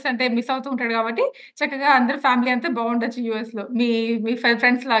వాళ్ళ డాటర్స్ అంటే మిస్ అవుతూ ఉంటాడు కాబట్టి, చక్కగా అందరూ ఫ్యామిలీ అంతా బావుండొచ్చు యూఎస్‌లో. మీ మీ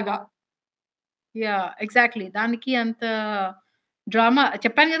ఫ్రెండ్స్ లాగా. యాహ్! ఎగ్జాక్ట్‌లీ. దానికి అంత డ్రామా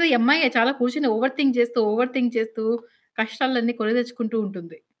చెప్పాను గదా! ఈ అమ్మాయి చాలా కూర్చొని ఓవర్ థింక్ చేస్తూ కష్టాలన్నీ కొని తెచ్చుకుంటూ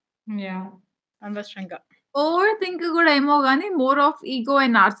ఉంటుంది యాహ్! అనవసరంగా. ఓవర్ థింక్ గూడా ఏమో గాని more of ego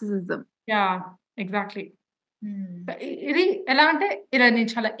and narcissism. Yeah! Exactly. హ్మ్. ఇది ఎలా అంటే ఇలా నేను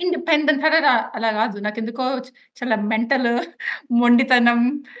చాలా ఇండిపెండెంట్ అంటే అలా గాదు. నాకెందుకో చాలా మెంటల్ మొండితనం,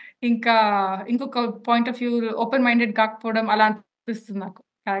 ఇంకా ఇంకొక point of view open minded కాకపోవడం అలా అనిపిస్తుంది నాకు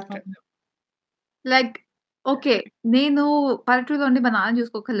క్యారెక్టర్. అవును. Like okay. నేను పల్లెటూరులో ఉండి మా నాన్నని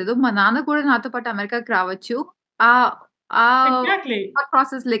చూసుకోక్కర్లేదు. మా నాన్న కూడా నాతో పాటు అమెరికాకి రావచ్చు. ఆహ్, ఆహ్, ఎగ్జాక్ట్‌లీ. థాట్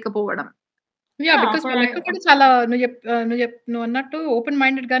ప్రాసెస్ లేకపోవడం. బికాజ్ అప్పుడు వాళ్ళ అక్క కూడా చాలా నువ్వన్నట్టు ఓపెన్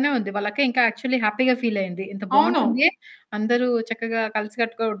మైండెడ్ గానే ఉంది. వాళ్ళ అక్క ఇంకా యాక్చువల్లీ హ్యాపీగా ఫీల్ అయింది. ఇంత అవును. బావుంటుంది. అందరూ చక్కగా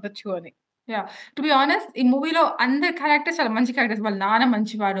కలిసికట్టుగా ఉండొచ్చు అని. యాహ్! టు బి హానెస్ట్ ఈ మూవీలో అందరి క్యారెక్టర్స్ చాలా మంచి క్యారెక్టర్స్. వాళ్ళ నాన్న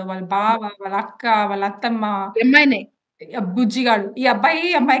మంచివాడు, వాళ్ళ బావ, వాళ్ళ అక్క, వాళ్ళ అత్తమ్మ, ఈ అమ్మాయినే బుజ్జిగాడు. ఈ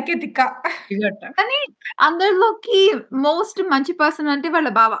అమ్మాయికే తిక్క. ఇగట. కానీ అందరిలోకి మోస్ట్ మంచి పర్సన్ అంటే వాళ్ళ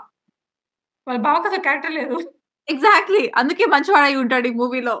బావ. వాళ్ళ బావకసలు క్యారెక్టర్ లేదు. ఎగ్జాక్ట్‌లీ. అందుకే మంచివాడై ఉంటాడు ఈ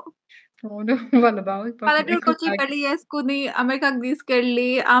మూవీలో. అవును. వాళ్ళ బావకి పాపం ఎక్కువ పల్లెటూరుకొచ్చి తాగి పెళ్లి చేసుకొని, అమెరికాకి తీసుకెళ్ళి,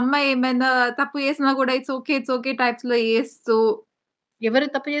 ఆ అమ్మాయి ఏమైనా తప్పు చేసినా కూడా ఇట్స్ ఓకే టైప్స్‌లో చేస్తూ ఎవరు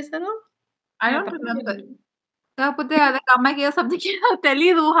తప్పు చేశారు? I yeah! డోంట్ తప్పేం రిమెంబర్. చేయలేదు. కాకపోతే అదొక అమ్మాయికి ఏదో సంథింగ్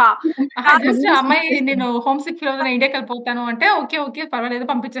తెలీదు ఊహ. జస్ట్ మూవీ ఆ స్కిప్ అమ్మాయి చేసాను. నేను హోమ్ సిక్ ఫీల్ అవుతున్నా ఇండియాకెళ్ళిపోతాను అంటే, ఓకే. ఓకే. పర్వాలేదు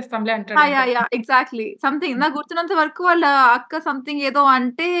పంపించేస్తాంలే అంటాడంతే. యాహ్! ఎగ్జాక్ట్‌లీ. సంథింగ్ నాకు గుర్తున్నంత వరకు వాళ్ళ అక్క సంథింగ్ ఏదో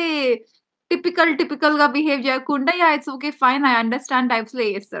అంటే టిపికల్‌గా బిహేవ్ చేయకుండా yeah! It's okay fine I understand టైప్స్‌లో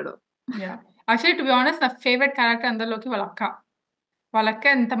చేస్తాడు. Yeah! Actually to be honest నా ఫేవరెట్ క్యారెక్టర్ అందరిలోకి వాళ్ళ అక్క. వాళ్ళ అక్క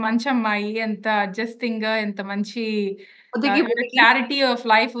ఎంత మంచి అమ్మాయి, ఎంత అడ్జస్టింగ్, ఎంత మంచి ఒదిగి ఏమంటే బొదిగి క్లారిటీ ఆఫ్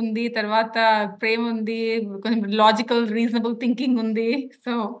లైఫ్ ఉంది. తర్వాత ప్రేముంది. కొంచెం లాజికల్, రీజనబుల్ థింకింగ్ ఉంది.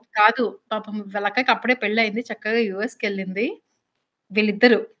 సో కాదు. పాపం వాళ్ళ అక్కకి అప్పుడే పెళ్లయింది. చక్కగా యూఎస్‌కెళ్ళింది.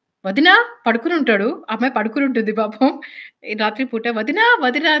 వీళ్ళిద్దరు వదిన పడుకునుంటాడు. ఆ అమ్మాయి పడుకునుంటుంది పాపం. ఈ రాత్రి పూట వదిన,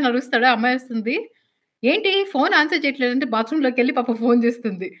 వదిన అని అరుస్తాడు. ఆ అమ్మాయి వస్తుంది. ఏంటి ఫోన్ ఆన్సర్ చేయట్లేదంటే బాత్రూమ్‌లోకెళ్ళి పాపం ఫోన్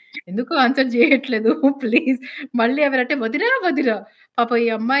చేస్తుంది. ఎందుకు ఆన్సర్ చేయట్లేదు ప్లీజ్ మళ్ళీ ఎవరంటే వదిన పాపం ఈ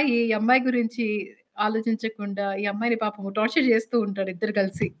అమ్మాయి గురించి ఆలోచించకుండా ఈ అమ్మాయిని పాపం టార్చర్ చేస్తూ ఉంటారు ఇద్దరు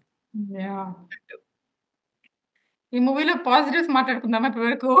కలిసి. యాహ్! ఈ మూవీలో పాజిటివ్స్ మాట్లాడుకుందామా ఇప్పటి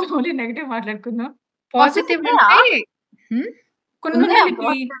వరకు? ఓన్లీ నెగెటివ్ మాట్లాడుకుందాం. పాజిటివ్స్ పాజిటివ్ ఉన్నాయా? అంటే హ్మ్. కొన్ని ఉన్నాయా ఉన్నాయి లిపి.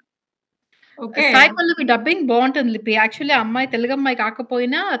 Positive? Okay. Sai Pallavi dubbing బావుంటుంది లిపి. యాక్చువల్లీ ఆ అమ్మాయి తెలుగమ్మాయి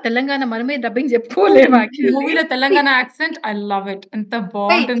కాకపోయినా తెలంగాణ మనమే డబ్బింగ్ చెప్పుకోలేము ఈ యాక్చువల్లీ. మూవీలో Telangana accent I love it. ఎంత వెయిట్.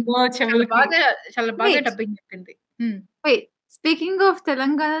 బావుంటుందో చాలా చెవులకి. బాగా చాలా బాగా వెయిట్. డబ్బింగ్ చెప్పింది. హ్మ్. వెయిట్. స్పీకింగ్ ఆఫ్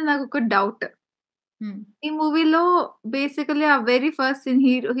తెలంగాణ నాకొక డౌట్. హ్మ్. ఈ మూవీలో బేసికల్లీ ఆ very first scene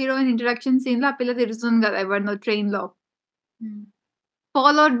heroine introduction సీన్‌లో ఆ పిల్ల తిడుతుంది గదా! ఎవరినో ట్రైన్‌లో. హ్మ్.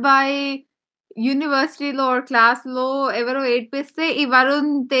 ఫాలోడ్ బై యూనివర్సిటీలో ఆర్ క్లాస్‌లో ఎవరో ఏడ్పిస్తే ఈ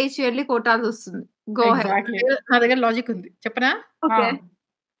వరుణ్ తేజ్ వెళ్లి కొట్టాల్సొస్తుంది. Go ahead. ఎగ్జాక్ట్‌లీ. నా దగ్గర లాజిక్ ఉంది. చెప్పనా? ఆ! ఓకే.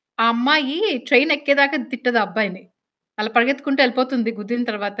 ఆ అమ్మాయి ట్రైన్ ఎక్కేదాకా తిట్టదు ఆ అబ్బాయిని. అలా పరిగెత్తుకుంటూ ఎళ్ళిపోతుంది గుద్దిన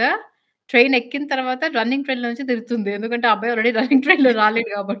తర్వాత. ట్రైన్ ఎక్కిన తర్వాత రన్నింగ్ ట్రైన్‌లో నుంచి తిడుతుంది. ఎందుకంటే ఆ అబ్బాయి ఆల్రెడీ రన్నింగ్ ట్రైన్‌లో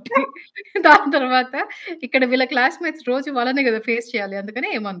రాలేడు కాబట్టి. దాని తర్వాత ఇక్కడ వీళ్ళ క్లాస్‌మేట్స్ రోజు వాళ్ళనే గదా ఫేస్ చేయాలి. అందుకని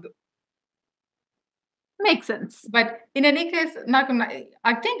ఏమనదు. Makes sense. But in any case నాకు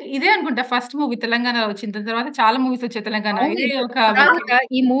ఐ థింక్ ఇదే అనుకుంటా ఫస్ట్ మూవీ తెలంగాణలో వచ్చింది. దాని తర్వాత చాలా మూవీస్ వచ్చాయి తెలంగాణ. అవును. ఇదే ఇది ఒక కాదక్క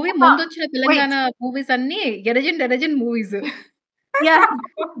ఈ మూవీ ఒక ముందొచ్చిన తెలంగాణ వెయిట్. మూవీస్ అన్నీ ఎరజెంట్ మూవీస్. యాహ్!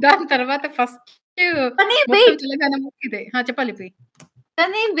 దాని తర్వాత ఫస్ట్ కానీ మొత్తం వెయిట్. తెలంగాణ మూవీ ఇదే. ఆ! చెప్పాలి లిపి.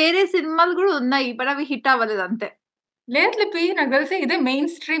 కానీ వేరే సినిమాలు గూడా ఉన్నాయి. బట్ అవి హిట్ అవ్వలేదు అంతే. లేదు లిపి నాకు తెలిసి ఇదే మెయిన్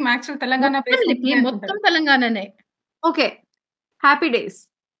స్ట్రీమ్ యాక్చువల్ తెలంగాణ మొత్తం బేస్ లిపి మూవీనే మొత్తం అనుకుంటాను. తెలంగాణనే. ఓకే. 'హ్యాపీ డేస్'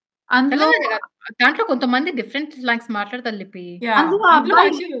 అందులో తెలంగాణ కాదు. దాంట్లో కొంతమంది డిఫరెంట్ స్లాంగ్స్ మాట్లాడతారు లిపి. యాహ్! అందులో ఆ అందులో అబ్బాయి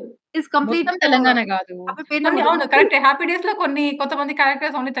యాక్చువల్ ఈస్ కంప్లీట్ మొత్తం తెలంగాణ గాదు. అబ్బాయి పేరు నాకు కొన్ని అవును. గుర్తులేదు. కరెక్టే. 'హ్యాపీ డేస్‌లో' కొన్ని కొంతమంది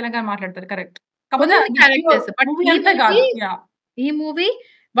క్యారెక్టర్స్ ఓన్లీ తెలంగాణ మాట్లాడతారు. కరెక్ట్. కాకపోతే కొన్ని అది ప్యూర్ క్యారెక్టర్స్. బట్ మూవీ ఈ అంతా మూవీ కాదు. యాహ్! ఈ మూవీ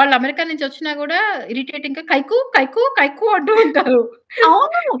వాళ్ళు అమెరికా నుంచి వచ్చినా గూడా ఇరిటేటింగ్‌గా కైకు, కైకు, కైకు అంటూ ఉంటారు.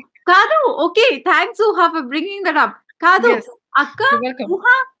 అవును. కాదు. Okay. Thanks for bringing that up. కాదు. యెస్. అక్క, యూ వెల్కమ్. ఊహ,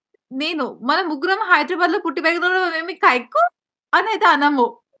 నేను మనం ముగ్గురం హైదరాబాద్‌లో పుట్టి పెరిగినోళ్ళం ఏమి కైకు అనైతే అనము.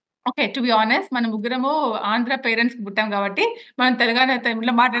 ఓకే. టు బి హానెస్ట్ మన ముగ్గురము ఆంధ్ర పేరెంట్స్‌కి పుట్టాం కాబట్టి, మనం తెలంగాణ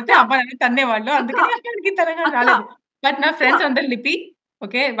టైమ్‌లో మాట్లాడితే అక్క, అబ్బా! అని తన్నేవాళ్ళు. అక్క, అందుకని మనకి తెలంగాణ అక్క, రాలేదు. బట్ నా అక్క. ఫ్రెండ్స్ అందరూ లిపి.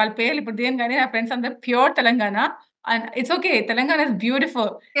 ఓకే. వాళ్ళ పేర్లు ఇప్పుడు తీయను గానీ నా ఫ్రెండ్స్ అందరూ pure Telangana. And it's okay. Telangana is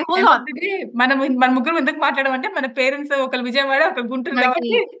beautiful. Okay. Hold end of on. The day మన ముగ్గురం ఎందుకు మాట్లాడమంటే మన పేరెంట్స్ ఒకళ్ళు విజయవాడ, ఒకళ్ళు గుంటూరు మనకి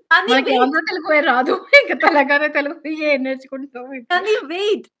కాబట్టి కానీ మనకి వెయిట్. ఆంధ్ర తెలుగే రాదు. ఇంక తెలంగాణ తెలుగు ఏం నేర్చుకుంటాం ఇంకా. కానీ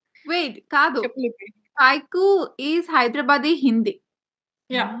వెయిట్. వెయిట్. కాదు. చెప్పు లిపి. కైకు ఈస్ హైదరాబాదీ హిందీ.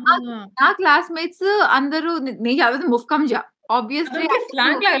 యాహ్! నా ఆ! నా క్లాస్‌మేట్స్ అందరూ నేను చదివింది ముఫ్కంజా. ఆబ్వియస్లీ అదొకే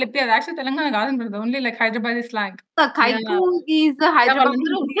స్లాంగ్ లాగా లిపి. అది actual Telangana కాదనుకుంటా. Only like Hyderabadi slang. కైకు yeah! Is yeah! Hyderabadi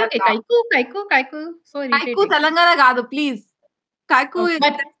వాళ్ళందరూ హిందీ ఊకే అక్క. కైకు, కైకు, కైకు సో కైకు ఇరిటేటింగ్. తెలంగాణ గాదు please. కైకు okay.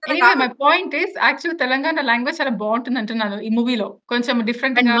 But Telangana anyway గాదు. My point is actual Telangana language చాలా బావుంటుంది అంటున్నాను ఈ మూవీలో. కొంచెం అండ్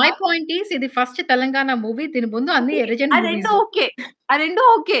డిఫరెంట్‌గా మై పాయింట్ ఈస్ ఇది ఫస్ట్ తెలంగాణ మూవీ. దీని ముందు అన్ని ఓకే. ఎరజెంట్ ఆ 2 మూవీస్. ఓకే. ఆ 2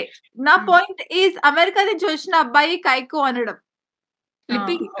 ఓకే. నా హ్మ్. పాయింట్ ఈస్ అమెరికా నుంచి వచ్చిన అబ్బాయి కైకు అనడం. ఆ!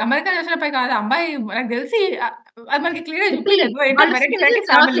 లిపి ఓకే. అమెరికా నేషనల్ పై కాదు. అమ్మాయి నాకు తెలిసి అది మనకి క్లియర్‌గా లిపి చూపియలేదు. ఏంటో వాళ్ళు వెరైటీ వెరైటీ సిటిజన్స్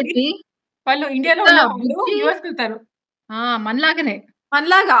కాదు ఫ్యామిలీ. లిపి. వాళ్ళు ఇండియాలో పెద్ద ఉన్నవాళ్ళు బుజ్జి యూఎస్‌కెళ్తారు. ఆ! మనలాగానే.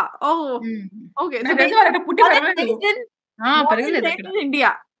 మనలాగా. ఓహ్! హ్మ్. ఓకే. సో నాకు దే తెలిసి వాళ్ళు అక్కడ పుట్టి బోర్న్ అండ్ పెరగలేదు. రైజ్డ్ ఇన్ ఆ! Born and పెరగలేదక్కడ. Raised in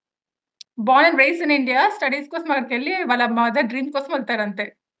India. Born and raised in India. Studies కోసం అక్కడికెళ్ళి వాళ్ళ మదర్ డ్రీమ్ కోసం వెళ్తారు అంతే.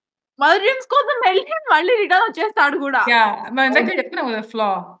 మదర్ డ్రీమ్స్ కోసం వెళ్లి మళ్ళీ రిటర్న్ వచ్చేస్తాడు గూడా. యాహ్! మనం ఇందాక అవును. చెప్పుకున్నాం కదా! ఫ్లా.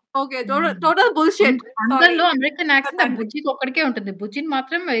 ఓకే. హ్మ్. Total bullshit. సారీ. అందరిలో అమెరికన్ యాక్సెంట్ ఆ తండ్రి. బుజ్జికి ఒక్కడికే ఉంటుంది. బుజ్జిని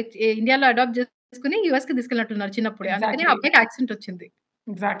మాత్రం ఇండియాలో అడాప్ట్ చేసుకొని యూఎస్‌కి తీసుకెళ్ళినట్టున్నారు చిన్నప్పుడే. అందుకని ఆ ఎగ్జాక్ట్‌లీ. అబ్బాయికి యాక్సెంట్ వచ్చింది.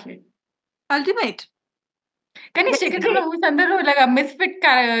 ఎగ్జాక్ట్‌లీ. అల్టిమేట్. కానీ 'శేఖర్ బేసికల్లీ కమ్ముల' మూవీస్ అందరూ ఇలాగ మిస్‌ఫిట్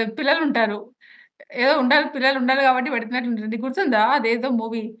పిల్లలుంటారు. ఏదో ఉండాలి పిల్లలుండాలి కాబట్టి పెడుతున్నట్టుంటది. నీకు గుర్తుందా? అదేదో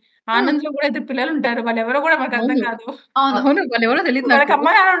మూవీ హ్మ్. 'ఆనంద్‌లో' కూడా ఇద్దరు పిల్లలుంటారు. వాళ్ళెవరో కూడా మనకర్థం అవును. కాదు. అవును. అవును. వాళ్ళెవరో తెలీదు వాళ్ళకి నాకు.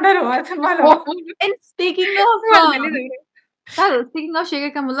 అమ్మ, నాన్న ఉండరు ఆ సినిమాలో. అవును. అండ్ స్పీకింగ్ ఆఫ్ వాళ్ళు తెలీదు. కాదు. స్పీకింగ్ ఆఫ్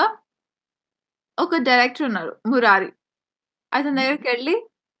 'శేఖర్ కమ్ముల' ఒక డైరెక్టర్ ఉన్నారు 'మురారి.' అతని దగ్గరికెళ్ళి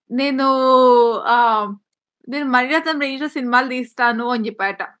నేను ఆహ్, నేను 'మణిరత్నం' రేంజ్‌లో సినిమాలు తీస్తాను అని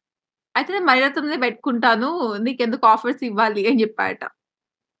చెప్పాడట. అయితే నేను 'మణిరత్నం'నే పెట్టుకుంటాను. నీకెందుకు ఆఫర్స్ ఇవ్వాలి అని చెప్పాడట.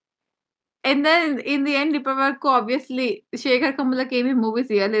 And then in the end ఇప్పటి వరకు ఆబ్వియస్లీ 'శేఖర్ కమ్ములకి' ఏమి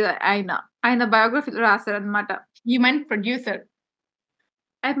మూవీస్ ఇయ్యలేదు ఆయన. ఆయన బయోగ్రఫీలో రాసారనమాట. You meant producer.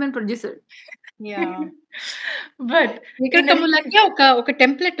 I mean producer. Yeah! But Shekhar in any కమ్ములకి ఒక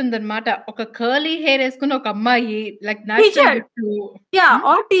టెంప్లేట్ ఉందన్నమాట. ఒక కర్లీ హెయిర్ ఏసుకున్న ఒక అమ్మాయి లైక్ నేచురల్ టీచర్. జుట్టు. యాహ్! హ్మ్.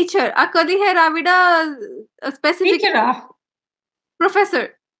 Are teacher. ఆ కర్లీ హెయిర్ ఆవిడ స్పెసిఫిక్ టీచరా? ప్రొఫెసర్.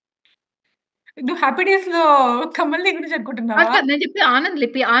 నువ్వు 'హ్యాపీ డేస్‌లో' కమల్‌ని గురించి కాదు అనుకుంటున్నావా? కాదు. నేను చెప్పేది 'ఆనంద్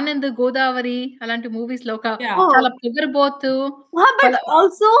లిపి', 'ఆనంద్', 'గోదావరి' అలాంటి మూవీస్‌లో ఒక యాహ్! ఓహ్! చాలా పొగరుబోతు బట్ వాళ్ళ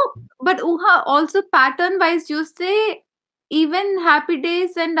ఆల్సో ప్యాటర్న్ వైస్ చూస్తే even 'happy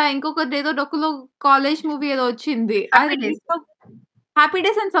days' and ఇంకొకటేదో డొక్కులో college movie ఏదో వచ్చింది. ఆ 'హ్యాపీ డేస్', రెండిట్లో 'happy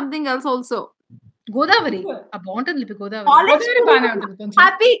days' and something else also. 'Godavari' బావుంటుంది లిపి 'గోదావరి'. కాలేజ్ 'గోదావరి' మూవీ బానే కూడా ఉంటుంది కొంచెం.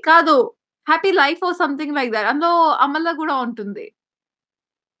 హ్యాపీ కాదు. 'Happy life' or something like that. అందులో అమల కూడా ఉంటుంది.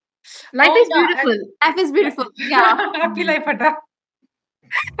 'Life oh! Is yeah! Beautiful'. 'Life is beautiful' yeah! Happy life అట.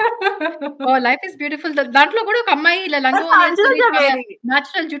 ఓహ్! 'లైఫ్ ఈజ్ బ్యూటిఫుల్' దాంట్లో కూడా ఒక అమ్మాయి ఇలా దాంట్లో లంగావోని అంజుల ఏసుకొని చాలా జవేరి.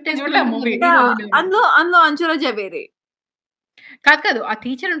 నేచురల్ జుట్టేసుకొని చూడలే ఉంటుంది మూవీ. కదా! యాహ్! హీరోయిన్. అందులో అంజుల జవేరి. కాదు కాదు. ఆ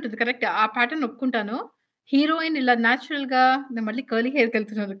టీచర్ ఉంటుంది కరెక్ట్. ఆ ప్యాటర్న్ ఒప్పుకుంటాను. హీరోయిన్ ఇలా నేచురల్‌గా నేను మళ్ళీ కర్లీ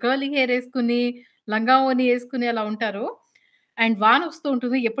హెయిర్‌కెళ్తున్నాను. కర్లీ హెయిర్ ఏసుకొని, లంగావోని ఏసుకొని అలా ఉంటారు. అండ్ వానొస్తూ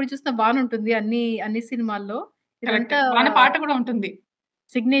ఉంటుంది. ఎప్పుడు చూసినా వానుంటుంది అన్ని సినిమాల్లో. కరెక్టే. ఇదంతా వాన పాట కూడా ఉంటుంది.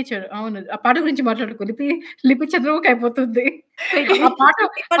 సిగ్నేచర్. అవును. ఆ పాట గురించి మాట్లాడుకో. లిపి చంద్రముఖి అయిపోతుంది. వెయిట్ ఆ పాట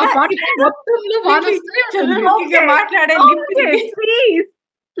ఇక్కడ ఆ పాట ఇక్కడ మొత్తంలో లిపి వానొస్తూనే ఉంటుంది. చంద్రముఖిగా ఓకే. మాట్లాడే ఓకే. లిపిని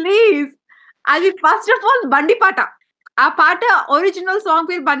ప్లీజ్. అది ఫస్ట్ ఆఫ్ ఆల్ బండి పాట. ఆ పాట ఒరిజినల్ సాంగ్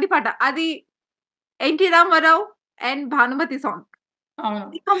పేరు బండి పాట. అది 'NT Ramarao' and 'Bhanumathi' song. అవును.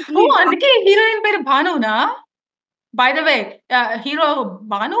 అది ఓహ్! కంప్లీట్. అందుకే హీరోయిన్ పేరు భానునా? By the way hero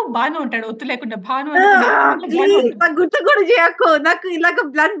Banu అంటాడు. ఒత్తు లేకుండా భాను అనకుండా బాను ప్లీజ్ అంటాడు. నాకు గుర్తు కూడా చేయకు. నాకు ఇలాగ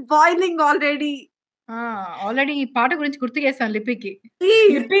బ్లడ్ బాయిలింగ్ ఆల్రెడీ. ఆ! ఆల్రెడీ ఈ పాట గురించి గుర్తు చేశాను లిపికి.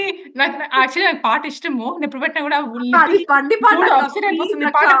 ప్లీజ్. లిపి నాకు యాక్చువల్లీ నాకు పాట ఇష్టము. నేనెప్పుడు పెట్టినా కూడా అది లిపికి బండి పాట మూడ్ అక్క. అప్సెట్ ప్లీజ్ అయిపోతుంది.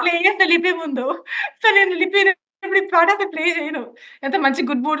 అక్క. పాట ప్లే చేస్తే లిపి ముందు. సో, నేను లిపిని ఇప్పుడు ఈ పాట అసలు ప్లే చేయను. ఎంత మంచి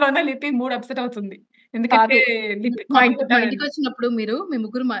గుడ్ మూడ్‌లో ఉన్నా లిపి మూడ్ అప్సెట్ అవుతుంది. ఎందుకంటే కాదు. లిపి మా కాపీ కొట్టాలని. ఇంటికొచ్చినప్పుడు మీ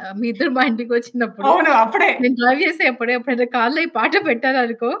ఇద్దరు మా ఇంటికొచ్చినప్పుడు అవును. అప్పుడే. నేను డ్రైవ్ చేసేప్పుడు ఎప్పుడైనా కార్‌లో ఈ పాట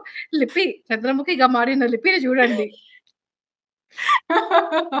పెట్టారనుకో, లిపి చంద్రముఖిగా మారిన లిపిని చూడండి.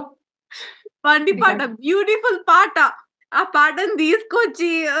 బండి పాట నిజంగా. బ్యూటిఫుల్ పాట. ఆ పాటని తీసుకొచ్చి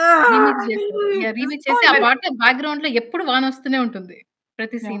రీమిక్స్ చేశారు. యాహ్! రీమిక్స్ చేసి ఆ మరి పాట బ్యాక్‌గ్రౌండ్‌లో ఎప్పుడు వానొస్తూనే ఉంటుంది.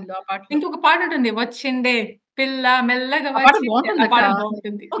 ప్రతి యాహ్! సీన్‌లో ఆ పాటలో. ఇంకొక పాటుంటుంది. వచ్చిండే పిల్ల మెల్లగా ఆ పాట వచ్చిండే. ఆ బావుంటుందక్క. పాట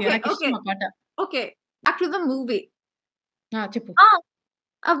బావుంటుంది. ఓకే. యాహ్! ఓకే. నాకిష్టం ఆ పాట. Okay. Back to the movie. ఆ! చెప్పు. ఆ!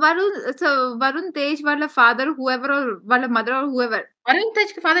 వరుణ్ సో, వరుణ్ తేజ్ వాళ్ళ ఫాదర్ హూఎవర్ ఆర్ వాళ్ళ mother or whoever. Varun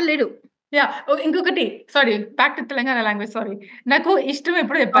తేజ్‌కి father లేడు. యాహ్! ఇంకొకటి sorry back to Telangana language sorry. నాకు ఇష్టం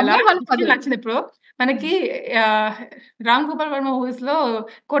ఎప్పుడో చెప్పాలా? అమ్మాయి వాళ్ళ ఇష్టం ఫాదర్. నచ్చిందెప్పుడో మనకి ఆహ్, 'రామ్ గోపాల్ వర్మ' మూవీస్‌లో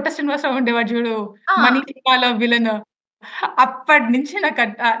కోట శ్రీనివాసరావు ఉండేవాడు చూడు. ఆ! 'మనీ' సినిమాలో విలన్. అప్పటినుంచి నాకు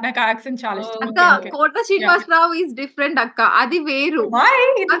ఆ యాక్సెంట్ చాలా ఇష్టం. అక్క okay. Okay. Kota yeah! Srinivasarao is different అక్క. అది వేరు. వై?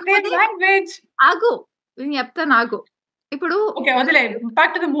 ఇట్స్ సేమ్ కాకపోతే లాంగ్వేజ్. ఆగు. నేను చెప్తాను ఆగు. ఇప్పుడు ఓకే. వదిలేయి.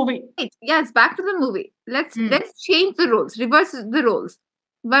 Back to the movie. Yes. Back to the movie. హ్మ్. Let's change the roles. Reverse the roles.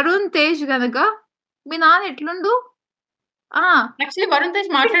 Varun Tej గనక మీ నాన్న ఎట్లుండు? ఆ! యాక్చువల్లీ 'వరుణ్ తేజ్'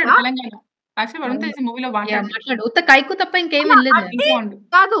 మాట్లాడడు ఆ! తెలంగాణ. యాక్చువల్లీ 'వరుణ్ అవును. తేజ్' మూవీలో యాహ్! మాట్లాడడు. మాట్లాడు. ఉత్త కైకు తప్ప ఇంకేం అలా వినలేదు నేను. అంటే ఇంపాండు.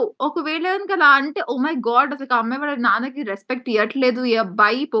 కాదు. ఒకవేళ గనుక అలా అంటే ఓహ్ మై గాడ్! అసలు ఆ అమ్మాయి వాళ్ళ నాన్నకి రెస్పెక్ట్ ఇయ్యట్లేదు. ఈ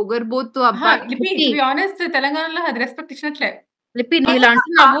అబ్బాయి పొగరుబోతు అహా! అబ్బాయి. లిపి లిపి, టు బి హానెస్ట్ తెలంగాణలో అది రెస్పెక్ట్ ఇచ్చినట్లే. లిపి ఓకే నువ్విలా అక్క.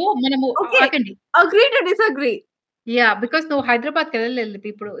 అంటున్నావు. మనము ఓకే. ఆగండి. Agree to disagree. Yeah! Because నువ్వు హైదరాబాద్‌కెళ్ళలేదు లిపి.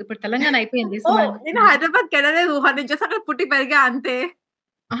 ఇప్పుడు తెలంగాణ అయిపోయింది. సో, ఓహ్! మనం నేను హైదరాబాద్‌కెళ్ళలేదు. నేను జస్ట్ అక్కడ పుట్టి పెరిగా అంతే.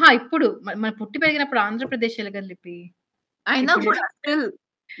 అహా! ఇప్పుడు మనం పుట్టి పెరిగినప్పుడు ఆంధ్రప్రదేశే కదా లిపి. అయినా ఇప్పుడు కూడా స్టిల్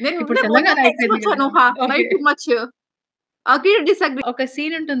ఇప్పుడు నేను మొన్న తెలంగాణ అయిపోయింది తెలిసొచ్చాను. గదా! ఓకే. మరి too much. Agree to disagree. ఒక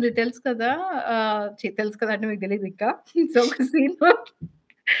సీన్ ఉంటుంది తెలుసు కదా! తెలుసు కదా అంటే మీకు తెలీదింకా. సో, ఒక సీన్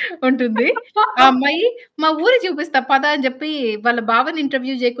ఉంటుంది. ఆ అమ్మాయి మా ఊరు చూపిస్తా పద అని చెప్పి వాళ్ళ బావని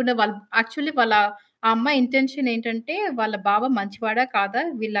ఇంటర్వ్యూ చేయకుండా ఆ అమ్మాయి ఇంటెన్షన్ ఏంటంటే వాళ్ళ బావ మంచివాడా? కాదా?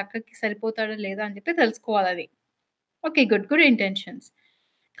 వీళ్ళ అక్కకి సరిపోతాడా? లేదా? అని చెప్పి తెలుసుకోవాలని. ఓకే. Good intentions.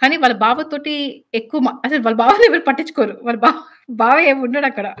 కానీ వాళ్ళ బావతోటి ఎక్కువ అసలు వాళ్ళ బావని ఎవరు పట్టించుకోరు. బావ ఏమి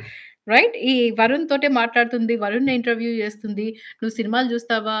ఉండడక్కడ. రైట్? ఈ వరుణ్ తోటే మాట్లాడుతుంది. వరుణ్‌ని ఇంటర్వ్యూ చేస్తుంది. "నువ్వు సినిమాలు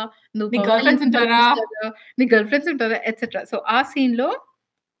చూస్తావా? నువ్వు నీకు పవన్ గర్ల్ కళ్యాణ్ ఫ్రెండ్స్ సినిమాలు ఉంటారా? చూస్తావా? నీకు గర్ల్ ఫ్రెండ్స్ ఉంటారా?" ఎట్సెట్రా. సో, ఆ సీన్‌లో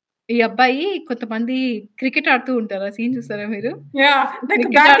ఈ అబ్బాయి కొంతమంది క్రికెట్ ఆడుతూ ఉంటారు. ఆ సీన్ చూసారా మీరు? యాహ్! నాకు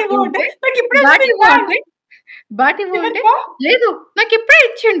క్రికెట్ బ్యాట్ ఆడుతూ ఇవ్వు అంటే ఉంటే నాకిప్పుడే బ్యాట్ వచ్చింది ఇవ్వు బ్యాట్. అంటే బ్యాట్ ఇవ్వు ఇవ్వను అంటే, పో. "లేదు నాకిప్పుడే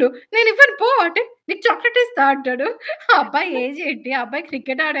ఇచ్చిండు. నేనివ్వను పో" అంటే, "నీకు చాక్లేట్ ఇస్తా" అంటాడు. ఆ అబ్బాయి ఏజ్ ఏంటి? ఆ అబ్బాయి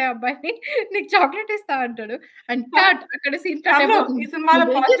క్రికెట్ ఆడే అబ్బాయి నీకు చాక్లేట్ ఇస్తా అంటాడు. అండ్ కట్ అక్కడ సీన్ కట్ అవును. ఈ అయిపోతుంది. సినిమాలో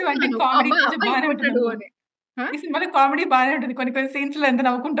నువ్వేం పాజిటివ్ అంటే చేస్తున్నావు? ఆ కామెడీ అమ్మాయి కొంచెం అబ్బాయి బానే కొట్టాడు ఉంటుందనుకో. అని. ఆ! ఈ సినిమాలో కామెడీ బానే ఉంటుంది. కొన్ని సీన్స్‌లో ఎంత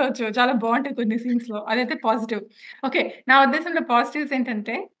నవ్వుకుంటూ వచ్చో చాలా బావుంటాయి కొన్ని సీన్స్‌లో. అదైతే పాజిటివ్. ఓకే. నా ఉద్దేశంలో పాజిటివ్స్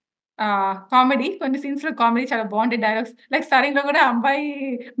ఏంటంటే కామెడీ కొన్ని సీన్స్‌లో కామెడీ చాలా బావుంటాయి డైలాగ్స్. లైక్ స్టార్టింగ్‌లో గూడా ఆ అమ్మాయి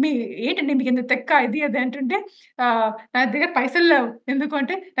మీ ఏంటండి మీకింత తెక్క ఇది అది అంటుంటే నా దగ్గర పైసలు లేవు. ఎందుకు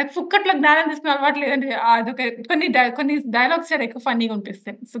అంటే నాకు ఫుక్కట్లో జ్ఞానం తీసుకునే అలవాటు లేదండి. అదొక కొన్ని డైలాగ్స్ చాలా ఎక్కువ ఫన్నీగా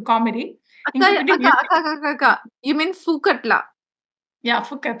అనిపిస్తాయి. So, comedy. అక్క, ఇంకొకటి అక్క, అక్క, మ్యూజిక్. అక్క, అక్క, అక్క. You mean ఫూకట్లా? యాహ్!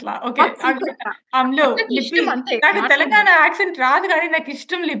 ఫుక్కట్లా. ఓకే. ఫుక్కట్లా. అమ్లు, అంటే లిపి ఇష్టం అంతే నాకు మాట్లాడడం. తెలంగాణ యాక్సెంట్ రాదు గానీ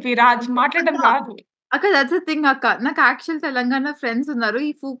నాకిష్టం లిపి. మాట్లాడడం అక్క, రాదు. దట్స్ ద థింగ్ అక్క. నాకు యాక్చువల్ తెలంగాణ ఫ్రెండ్స్ ఉన్నారు.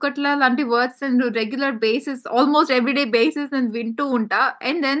 ఈ ఫూకట్ల లాంటి వర్డ్స్ నేను regular basis almost everyday basis నేను వింటూ ఉంటా.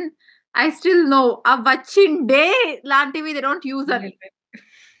 And then I still no వచ్చిండే లాంటివి దే డోంట్ యూజ్ అని.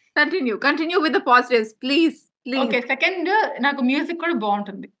 Continue with the positives please. Okay. Second నాకు మ్యూజిక్ కూడా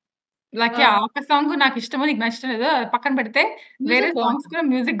బావుంటుంది. లైక్ ఆ! యాహ్! ఒక సాంగ్ నాకిష్టమో, నీకు నచ్చలేదో అది పక్కన పెడితే వేరే మ్యూజిక్ సాంగ్స్ బావుంటుంది. కూడా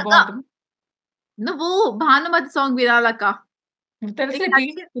మ్యూజిక్ అక్క, బావుంటుంది. నువ్వు 'భానుమతి' సాంగ్ వినాలక్క. తెలుసు నీకు లిపి.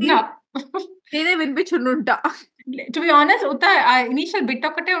 నచ్చింది విన్నా. నేనే వినిపించుండుంటా. టు బి హానెస్ట్ ఆ ఇనీషియల్ బిట్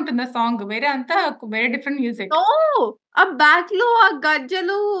ఒక్కటే ఉంటుంది ఆ సాంగ్. వేరే అంతా వేరే డిఫరెంట్ మ్యూజిక్. నో, ఆ బ్యాక్‌లో ఆ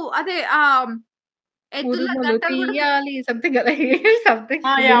గజ్జెలు అదే ఎద్దుల ఉరుములు గంటలు గూడా తీయాలి సంథింగ్ అలా something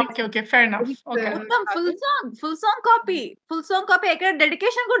yeah! Lyrics okay. Okay. Fair enough. Lyrics okay. మొత్తం కాదు. Full song copy. ఎక్కడ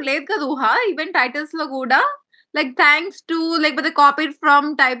డెడికేషన్ కూడా లేదు కదా ఊహ. ఈవెన్ టైటిల్స్‌లో గూడా లైక్ థాంక్స్ టు లేకపోతే copied from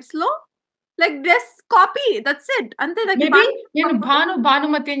టైప్స్‌లో like just copy that's it. అంతే నాకు ఈ మేబీ పాట నేను కాకపోతే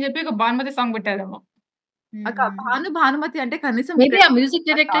భానుమతి అని చెప్పి ఒక భానుమతి సాంగ్ పెట్టారేమో. అక్క హ్మ్. భానుమతి అంటే కనీసం మేబీ ఆ క్రెడిట్ మ్యూజిక్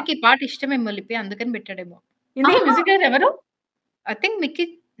అక్క. డైరెక్టర్‌కి ఈ పాట ఇష్టమేమో లిపి అందుకని పెట్టాడేమో. ఇంతకీ ఆహా! మ్యూజిక్ డైరెక్టర్ ఎవరు? ఐ థింక్ మిక్కీ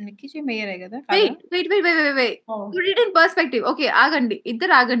జే మేయరే గదా! కాదా? Wait. Oh! Put it in perspective. Okay. ఆగండి.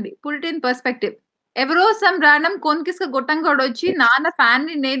 ఇద్దరు ఆగండి. Put it in perspective. ఎవరో సమ్ రాండమ్ కోన్కిస్క గొట్టంగాడొచ్చి నాన్న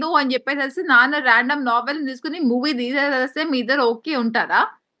ఫ్యాన్‌ని నేను అని చెప్పేసేసి నాన్న రాండమ్ నావెల్‌ని తీసుకొని మూవీ తీసేసేస్తే మీ ఇద్దరు ఓకే ఉంటారా?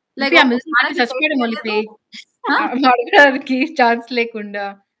 లిపి లైక్ ఆ ఓకే. మ్యూజిక్ డైరెక్టర్ నాన్నకి చచ్చిపోయాడేమో పెళ్లి లిపి. లేదు. ఆ! అడగడానికి ఛాన్స్ లేకుండా.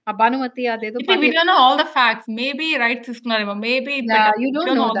 ఆ భానుమతి అదేదో లిపి పాట we don't know all the facts. Maybe rights తీసుకున్నారేమో. Maybe yeah! You we don't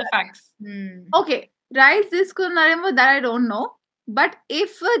don't know no all the that. Facts. హ్మ్. Okay. Rights తీసుకున్నారేమో that I don't know. But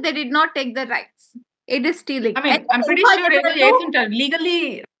if they did not take the rights it is stealing. I mean అయితే I'm pretty ఊహ sure ఏదో చెప్పినట్టు చేసుంటారు. Legally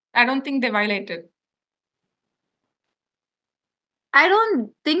I don't think they violated. I don't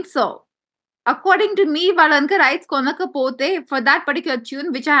think so. According to me వాళ్ళు గనుక rights కొనకపోతే for that particular tune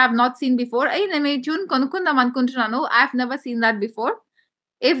which I have not seen before. నేను ఈ tune కొనుక్కుందాం అనుకుంటున్నాను. I have never seen that before.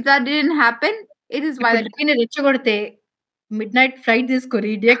 If that didn't happen it is ఇప్పుడు violent. లిపిని రెచ్చగొడితే midnight flight తీసుకొని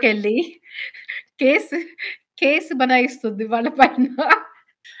ఇండియాకెళ్ళి case case బనాయిస్తుంది వాళ్ళ పైన.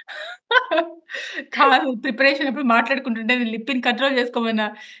 కాదు. ప్రిపరేషన్ అప్పుడు మాట్లాడుకుంటుంటే నేను లిప్‌ని కంట్రోల్ చేసుకోమన్నా.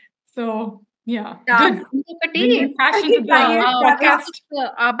 So, yeah! గుడ్. కాదు. ఇంకొకటి బ్రింగింగ్ ఫ్యాషన్ టు ద ఆ ట్రైయింగ్ కాదు. పాడ్‌కాస్ట్. ఫేస్‌బుక్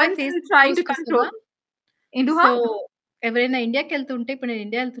ఆ అబ్బాయి I'm still Facebook trying to post చూసావా? కంట్రోల్. ఏంటి ఊహ? సో, ఎవరైనా ఇండియాకెళ్తుంటే ఇప్పుడు నేను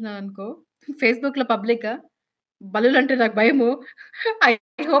ఇండియా ఎళ్తున్నాననుకో, ఫేస్‌బుక్‌లో పబ్లికా బల్లులంటే నాకు భయము. I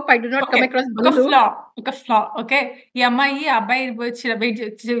hope I do not okay. Come across బల్లులు. ఒక ఫ్లా ఓకే. ఈ అమ్మాయి, ఆ అబ్బాయి వచ్చి వెయిట్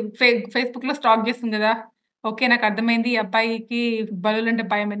ఫేస్‌బుక్‌లో స్టాక్ చేస్తుంది గదా! ఓకే. నాకర్థమైంది ఈ అబ్బాయికి బలులంటే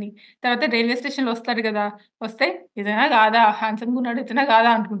భయమని. తర్వాత రైల్వే స్టేషన్‌లో వస్తాడు గదా! వస్తే ఇతనా కాదా? హ్యాండ్సమ్‌గా ఉన్నాడు. ఇతనా కాదా?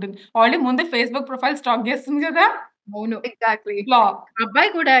 అనుకుంటుంది. ఆల్రెడీ ముందే ఫేస్‌బుక్ ప్రొఫైల్ స్టాక్ చేస్తుంది గదా! అవును. ఎగ్జాక్ట్‌లీ. ఫ్లా. ఆ అబ్బాయి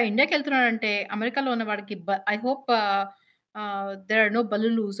కూడా ఇండియాకెళ్తున్నాడంటే అమెరికాలో ఉన్న వాడికి I hope there are no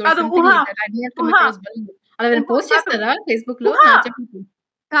బల్లులూస్ are కాదు ఊహ. Something like that. I do not come ఊహ. అక్రాస్ బల్లులు. అలా ఎవరైనా ఊహ పోస్ట్ కాదు. చేస్తారా ఫేస్‌బుక్‌లో? ఊహ. ఆ! చెప్పు.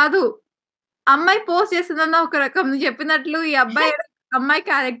 కాదు. అమ్మాయి పోస్ట్ చేసిందన్న ఒక రకం. నువ్వు చెప్పినట్లు ఈ అబ్బాయి అమ్మాయి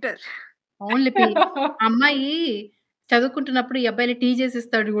క్యారెక్టర్. అవును లిపి. ఆ అమ్మాయి చదువుకుంటున్నప్పుడు ఈ అబ్బాయిని టీ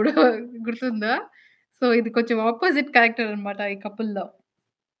చేసిస్తాడు గూడా గుర్తుందా? సో, ఇది కొంచెం అపోజిట్ క్యారెక్టర్ అన్నమాట ఈ కపుల్‌లో.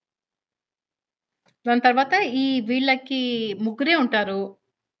 దాని తర్వాత వీళ్ళకి ముగ్గురే ఉంటారు.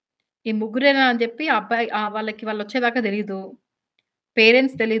 ఈ ముగ్గురేనా అని చెప్పి ఆ అబ్బాయి వాళ్ళొచ్చేదాకా తెలీదు.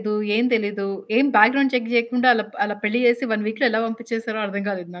 పేరెంట్స్ తెలీదు. ఏం తెలీదు. ఏం బ్యాక్‌గ్రౌండ్ చెక్ చేయకుండా అలా అలా పెళ్లి చేసి 1 వీక్‌లో ఎలా పంపించేసారో అర్థం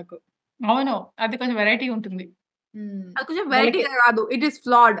కాలేదు నాకు. అవును. అది కొంచెం వెరైటీగా ఉంటుంది. హ్మ్. అది కొంచెం వాళ్ళకి వెరైటీగా కాదు. ఇట్ ఈస్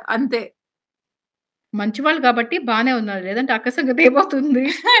ఫ్లాడ్ అంతే. మంచివాళ్ళు కాబట్టి బానే ఉన్నారు. లేదంటే అక్క సంగతి ఏమవుతుంది?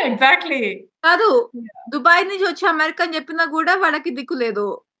 ఎగ్జాక్ట్‌లీ. కాదు. దుబాయ్ నుంచి వచ్చి అమెరికా అని చెప్పినా గూడా వాళ్ళకి దిక్కు లేదు.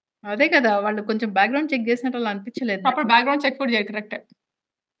 అదే కదా! వాళ్ళు కొంచెం బ్యాక్‌గ్రౌండ్ చెక్ చేసినట్టు అలా అనిపించలేదు ప్రాపర్ నాకు. బ్యాక్‌గ్రౌండ్ చెక్ కూడా చేయరు కరెక్టే.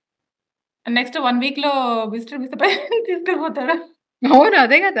 నెక్స్ట్ 1 వీక్‌లో విజిటర్ వీసా పై తీసుకెళ్ళిపోతాడు. అవును.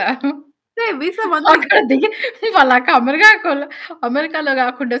 అదే కదా! వీసా వన్స్ అక్కడ దిగి వాళ్ళక్క అమెరికాలో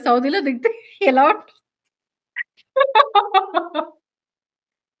గాకుండా సౌదీలో దిగితే ఎలా ఉంటది?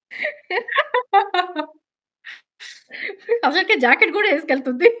 అసలకి జాకెట్ గూడా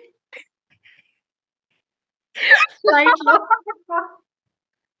యేసుకెళ్తుంది ఫ్లైట్‌లో.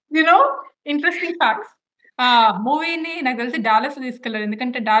 You know interesting facts. మూవీని నాకు తెలిసి డాలస్ తీసుకెళ్లారు.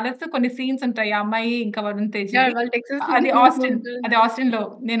 ఎందుకంటే డాలస్ కొన్ని సీన్స్ ఉంటాయి. ఆ అమ్మాయి ఇంకా వరుణ్ తేజ్‌ది. యాహ్! వాళ్ళు టెక్సాస్‌లో అది ఉంటారు. అది ఆస్టిన్‌లో.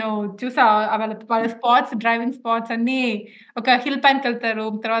 నేను చూసా. వాళ్ళ స్పాట్స్, డ్రైవింగ్ స్పాట్స్ అన్నీ ఒక హిల్ పైనకెళ్తారు.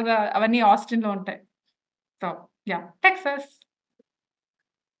 తర్వాత అవన్నీ ఆస్టిన్‌లో ఉంటాయి. So, yeah! టెక్సాస్.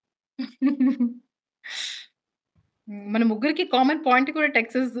 హ్మ్. మన ముగ్గురికి కామన్ పాయింట్ కూడా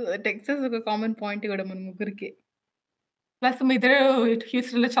టెక్సాస్ ఒక కామన్ పాయింట్ గూడా మన ముగ్గురికి. ప్లస్ మీ ఇద్దరు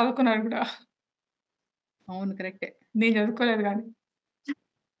హ్యూస్టన్‌లో చదువుకున్నారు గూడా. అవును. కరెక్టే. నేను చదువుకోలేదు గానీ.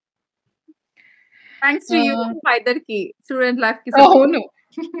 థాంక్స్ టు యూ ఆ! హైదర్‌కి స్టూడెంట్ లైఫ్‌కి సపోర్ట్. అవును.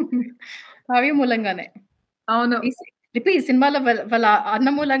 కావ్య మూలంగానే. అవును. లిపి ఈ సినిమాలో వాళ్ళ అన్న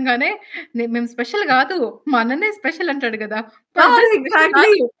మూలంగానే మేము స్పెషల్ గాదు. మా అన్ననే స్పెషల్ అంటాడు గదా! మనిద్దరం స్పెషల్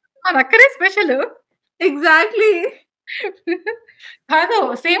ఎగ్జాక్ట్‌లీ. కాదు. మనక్కడే స్పెషలు. ఎగ్జాక్ట్‌లీ. కాదు.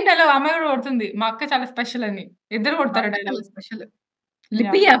 సేమ్ డైలాగ్ అమ్మాయి గూడా కొడుతుంది. మా అక్క చాలా స్పెషల్ అని. ఇద్దరు మా కొడతారు అక్క చాలా డైలాగ్. స్పెషల్. యాహ్!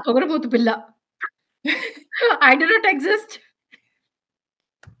 లిపియా పొగరుబోతు పిల్ల. I do not exist.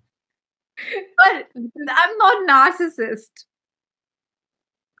 But I'm not narcissist.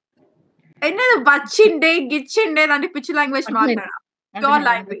 ఎన్నడు బచ్చిండే, గిచ్చిండే లాంటి పిచ్చి లాంగ్వేజ్ అర్థమైంది. మాట్లాడా. ప్యూర్ అర్థమైంది.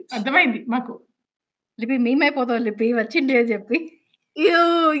 లాంగ్వేజ్. అర్థమైంది మాకు. లిపి మీమ్ అయిపోతావు లిపి వచ్చిండి అని జెప్పి. You,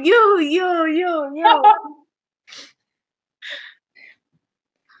 you, you, you, you.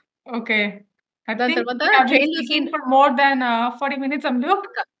 Okay. I దాని థింక్ తర్వాత వి హావ్ బీన్ ట్రైన్‌లో speaking scene for more than 40 minutes అమ్లు.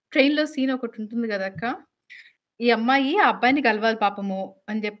 అక్క ట్రైన్‌లో సీన్ ఒకటుంటుంది గదక్క! ఈ అమ్మాయి ఆ అబ్బాయిని కలవాలి పాపము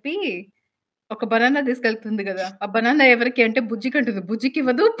అని జెప్పి ఒక బనానా తీసుకెళ్తుంది గదా! ఆ బనానా ఎవరికి అంటే బుజ్జికంటుంది.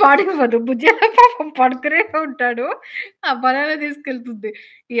 బుజ్జికివ్వదు, పాడివ్వదు. బుజ్జి పాపం పడుకునే ఉంటాడు. ఆ బనానా తీసుకెళ్తుంది.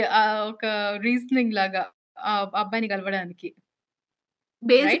 ఒక రీజనింగ్ లాగా ఆ అబ్బాయిని కలవడానికి.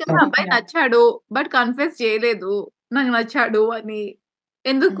 రైట్? బేసికల్‌గా అబ్బాయి యాహ్! నచ్చాడు. బట్ కన్ఫెస్ చేయలేదు. నాకు నచ్చాడు అని.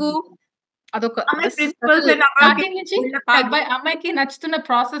 ఎందుకు? హ్మ్. అదొక ఆమె సటిల్ ప్రిన్సిపల్స్ అండ్ అక్కడికి స్టార్టింగ్ నుంచి బిల్డప్ ఆ తగ్గి అమ్మాయికి నచ్చుతున్న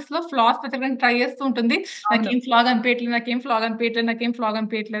ప్రాసెస్‌లో ఫ్లాస్ వెతకడానికి ట్రై చేస్తూ ఉంటుంది. అవును. నాకేం ఫ్లాగ్ అనిపియట్లేదు, నాకేం ఫ్లాగ్ అనిపియట్లేదు, నాకేం ఫ్లాగ్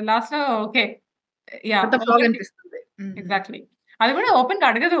అనిపియట్లేదు. లాస్ట్‌లో ఓకే. యాహ్! పెద్ద ఫ్లాగ్ ఓపెన్ అనిపిస్తుంది. హ్మ్. ఎగ్జాక్ట్‌లీ. అది కూడా ఓపెన్‌గా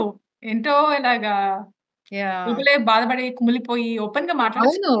అడగదు. ఏంటో ఇలాగా యాహ్! లోపలే బాధపడి కుమిలిపోయి ఓపెన్‌గా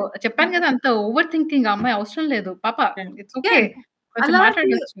మాట్లాడొచ్చు. అవును. చెప్పాను గదా! అంత ఓవర్ థింకింగ్ ఆ అమ్మాయి అవసరం లేదు. పాప ఇట్స్ ఓకే. యాహ్! కొంచెం అలాంటి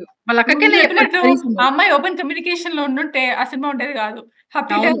మాట్లాడొచ్చు. వాళ్ళ నువ్వు అక్కకైనా చెప్పొచ్చు చెప్పినట్టు కనీసము. ఆ అమ్మాయి ఓపెన్ కమ్యూనికేషన్‌లో ఉండుంటే ఆ సినిమా ఉండేది గాదు.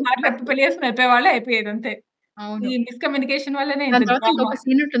 హ్యాపీగా అవును. మాట్లాడుతూ పెళ్లి చేసుకొని వెళ్ళిపోయేవాళ్ళే అయిపోయేది అంతే. అవును. ఈ మిస్‌కమ్యూనికేషన్ వల్లనే ఇంత దాని తర్వాత డ్రామా. ఇంకొక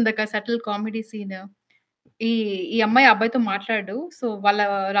సీన్ ఉంటుందక్క సటిల్ కామెడీ సీన్. ఈ ఈ అమ్మాయి ఆ అబ్బాయితో మాట్లాడడు. సో, వాళ్ళ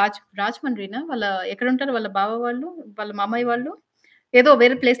రాజమండ్రినా? ఎక్కడుంటారు వాళ్ళ బావ వాళ్ళు, వాళ్ళ మామయ్య వాళ్ళు? ఏదో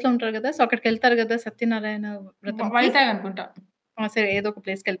వేరే ప్లేస్‌లో ఉంటారు గదా! సో, అక్కడికెళ్తారు గదా! సత్యనారాయణ వ్రతంకి. వైజాగ్ అనుకుంటా. సరే ఏదో ఒక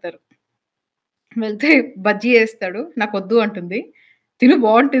ప్లేస్‌కెళ్తారు. వెళ్తే బజ్జీ ఏస్తాడు. నాకొద్దు అంటుంది. తిను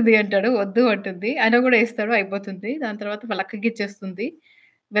బావుంటుంది అంటాడు. వద్దు అంటుంది. ఆయన గూడా ఏస్తాడు అయిపోతుంది. దాని తర్వాత వాళ్ళ అక్కకిచ్చేస్తుంది.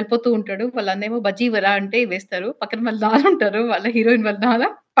 వెళ్ళిపోతూ ఉంటాడు. వాళ్ళ అన్నేమో బజ్జీ ఇవ్వరా అంటే వేస్తారు. పక్కన వాళ్ళ నాన్న ఉంటారు. వాళ్ళ హీరోయిన్ వాళ్ళ నాన్న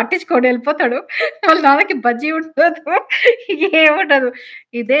పట్టించుకోడు ఎళ్ళిపోతాడు. వాళ్ళ నాన్నకి బజ్జీ ఉండదు. ఏముండదు.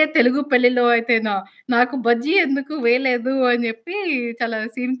 ఇదే తెలుగు పెళ్లిలో అయితేనా నాకు బజ్జీ ఎందుకు వేయలేదు అని జెప్పి చాలా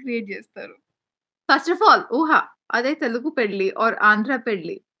సీన్ క్రియేట్ జేస్తారు. ఫస్ట్ ఆఫ్ ఆల్ అదే తెలుగు పెళ్లి ఆర్ ఆంధ్ర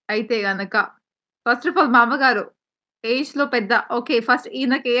పెళ్లి అయితే గనక ఫస్ట్ ఆఫ్ ఆల్ మా అమ్మగారు ఏజ్‌లో పెద్ద ఓకే. ఫస్ట్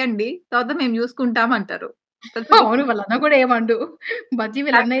ఈయనకేయండి. తర్వాత మేము జూసుకుంటాం అంటారు. దట్స్ అవును. వాళ్ళ అన్న గూడా ఏమనడు. బజ్జీ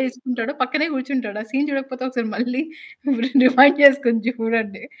వీళ్ళ అన్నయ్య ఎగ్జాక్ట్‌లీ. తీసుకుంటాడు. పక్కనే కూర్చుంటాడు. ఆ సీన్ చూడకపోతే ఒకసారి మళ్ళీ రివైండ్ చేసుకొని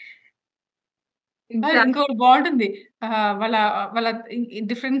చూడండి. ఎగ్జాక్ట్‌లీ. ఇంకోటి బావుంటుంది. వాళ్ళ వాళ్ళ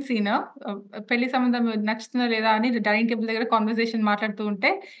డిఫరెంట్ సీన్ పెళ్లి సంబంధం నచ్చుతుందా లేదా అని డైనింగ్ టేబుల్ దగ్గర కన్వర్జేషన్ మాట్లాడుతూ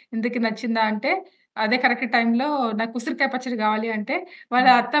ఉంటే, ఇంతకి నచ్చిందా అంటే, అదే కరెక్ట్ టైమ్‌లో నాకు ఉసిరికాయ పచ్చడి కావాలి అంటే, వాళ్ళ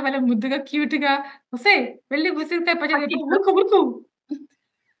అత్త భలే ముద్దుగా క్యూట్‌గా "ఒసేయ్! వెళ్లి ఉసిరికాయ పచ్చడి తెపో పక్కింట్లో ఉరుకు ఉరుకు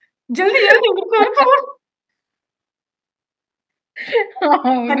జల్దీ జల్దీ ఉరుకు ఉరుకు"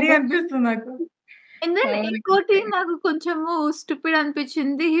 అవును. అని అనిపిస్తుంది నాకు. అండ్ దెన్ అవును. ఇంకోటి కరెక్టే. నాకు కొంచెము స్టూపిడ్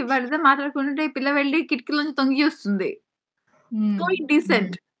అనిపించింది. వాళ్ళిద్దరు మాట్లాడుకుంటుంటే ఈ పిల్ల వెళ్లి కిటికీలోంచి తొంగి చూస్తుంది. సో హ్మ్. హ్మ్.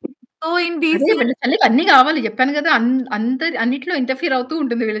 ఇండీసెంట్. సో అదే ఇండీసెంట్. వీళ్ళ చెల్లికి అన్నీ గావాలి. జెప్పాను గదా! అన్నిట్లో ఇంటర్‌ఫియర్ అవుతూ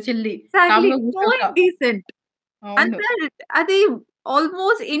ఉంటుంది వీళ్ళ చెల్లి. ఎగ్జాక్ట్‌లీ. కామ్‌గా సో కూర్చోక. ఇండీసెంట్. అవును. అంటే అది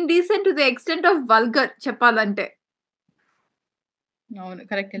almost indecent to the extent of vulgar చెప్పాలంటే. అవును.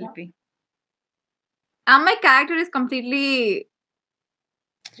 కరెక్టే యాహ్! లిపి. ఆ అమ్మాయి క్యారెక్టర్ ఈస్ కంప్లీట్‌లీ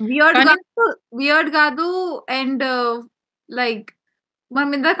వియర్డ్ కానీ గాదు, వియర్డ్ గాదు అండ్ లైక్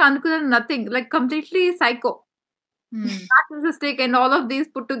మనం ఇందాక అనుకున్న నథింగ్ లైక్ కంప్లీట్‌లీ సైకో. హ్మ్. Narcissistic and all of these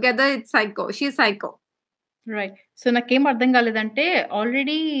put together it's psycho. She is psycho. Right. So, నాకేం అర్థం కాలేదంటే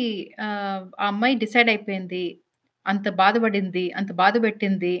ఆల్రెడీ ఆ అమ్మాయి డిసైడ్ అయిపోయింది. అంత బాధపడింది. అంత బాధ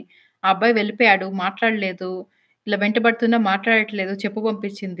పెట్టింది. ఆ అబ్బాయి వెళ్ళిపోయాడు. మాట్లాడలేదు. ఇలా వెంటబడుతున్నా మాట్లాడట్లేదు. చెప్పు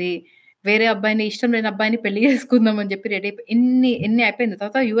పంపించింది. వేరే అబ్బాయిని ఇష్టం లేని అబ్బాయిని పెళ్లి చేసుకుందాం అని చెప్పి రెడీ అయిపోయి ఇన్ని అయిపోయింది.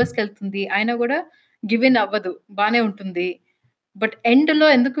 తర్వాత యూఎస్‌కెళ్తుంది. అయినా కూడా గివ్ ఇన్ అవ్వదు. బానే ఉంటుంది. బట్ ఎండ్‌లో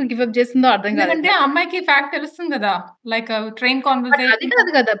ఎందుకు గివ్ అప్ చేసిందో అర్థం కాలేదు ఎందుకంటే ఆ నాకు. అమ్మాయికి ఫ్యాక్ట్ తెలుస్తుంది గదా! లైక్ ట్రైన్ బట్ అది కన్వర్జేషన్.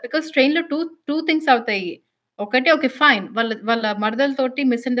 కాదు గదా! బికాజ్ ట్రైన్‌లో 2 థింగ్స్ అవుతాయి. ఒకటి ఓకే. ఫైన్. వాళ్ళ వాళ్ళ మరదలతోటి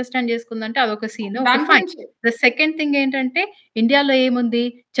మిస్‌అండర్‌స్టాండ్ చేసుకుందంటే అదొక సీన్. ఓకే. దాని ఫైన్. గురించే. ద సెకండ్ థింగ్ ఏంటంటే ఇండియాలో ఏముంది?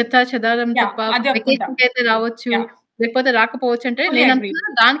 చెత్తా చెదారం యాహ్! తప్ప అది ఒప్పుకుంటా. వెకేషన్‌కైతే రావచ్చు. యాహ్! లేకపోతే రాకపోవచ్చు అంటే ఫుల్లీ అగ్రీ.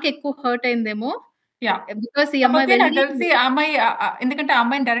 నేననుకున్నాను దానికి ఎక్కువ హర్ట్ అయిందేమో. యాహ్! బికాజ్ ఈ అమ్మాయి కాకపోతే నాకు వెళ్లి తెలిసి ఆ అమ్మాయి ఎందుకంటే ఆ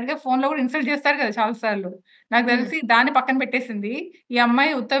అమ్మాయిని డైరెక్ట్‌గా ఫోన్‌లో గూడా ఇన్సల్ట్ చేస్తారు కదా! చాలా సార్లు. నాకు హ్మ్. తెలిసి దాన్ని పక్కన పెట్టేసింది. ఈ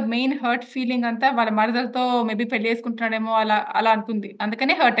అమ్మాయి మెయిన్ హర్ట్ ఫీలింగ్ అంతా వాళ్ళ మరదలతో మేబీ పెళ్లి చేసుకుంటున్నాడేమో అలా అలా అనుకుంది.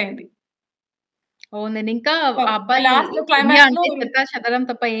 అందుకనే హర్ట్ అయింది. ఓహ్! నేనింకా సో, ఆ అబ్బాయి లాస్ట్‌లో ఇండియా క్లైమాక్స్‌లో అంటే చెత్తా చెదారం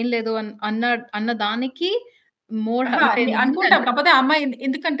తప్ప ఏం లేదు అన్న దానికి మోర్ అహా! అంటే నిజంగా అనుకుంటాం. కాకపోతే ఆ అమ్మాయి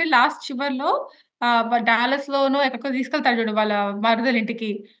ఎందుకంటే లాస్ట్ చివర్లో డాలస్‌లోనో ఎక్కడికో తీసుకెళ్తాడు చూడు వాళ్ళ మరదలింటికి.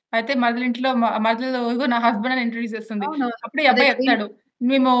 అయితే మరదలింటిలో మరదలు ఇగో నా హస్బెండ్ అని ఇంట్రొడ్యూస్ చేస్తుంది. అవునవును. అప్పుడు ఈ అదే అబ్బాయి ట్రైన్ చెప్తాడు.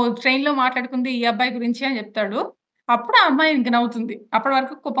 మేము ట్రైన్‌లో మాట్లాడుకుంది ఈ అబ్బాయి గురించి అని చెప్తాడు. అప్పుడు ఆ అమ్మాయి ఇంక నవ్వుతుంది. అప్పటి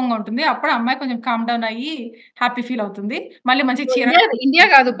వరకు కోపంగా ఉంటుంది. అప్పుడు ఆ అమ్మాయి కొంచెం కామ్ డౌన్ అయ్యి హ్యాపీ ఫీల్ అవుతుంది. మళ్ళీ మంచిగా ఇండియా చీరలు ఇండియా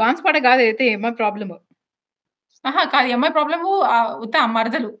గాదు. బాన్స్‌వాడ గాదు అయితే ఏమో ప్రాబ్లము. అహా! కాదు ఈ అమ్మాయి ప్రాబ్లము ఉత్త ఆ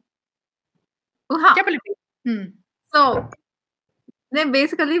మరదలు. ఊహా! చెప్పు లిపి. హ్మ్. సో, నేను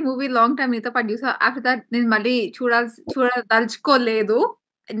బేసికల్లీ మూవీ లాంగ్ టైమ్ నీతో పాటు చూసా. ఆఫ్టర్ థట్ నేను మళ్ళీ చూడదలుచుకోలేదు.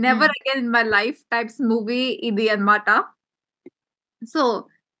 హ్మ్. Never again in my life types movie ఇది అన్నమాట. సో,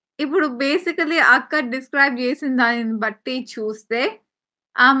 ఇప్పుడు బేసికల్లీ అక్క డిస్క్రైబ్ చేసిన దానిని బట్టి చూస్తే,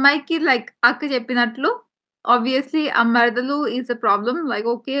 ఆ అమ్మాయికి లైక్ అక్క చెప్పినట్లు ఆబ్వియస్లీ ఆ మరదలు is a problem. Like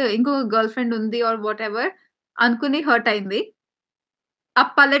okay. ఇంకొక గర్ల్ ఫ్రెండ్ ఉంది ఆర్ వాటెవర్ అనుకుని హర్ట్ అయింది. ఆ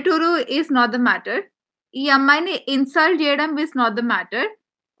పల్లెటూరు ఈస్ నాట్ ద మ్యాటర్. ఈ అమ్మాయిని ఇన్సల్ట్ చేయడం is not the matter.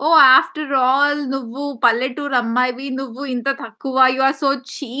 Oh! After all నువ్వు పల్లెటూరు అమ్మాయివి. నువ్వు ఇంత తక్కువ. యూ ఆర్ సో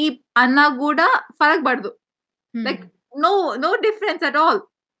చీప్ అన్నా గూడా ఫరక్ పడదు. హ్మ్. Like no, no difference at all.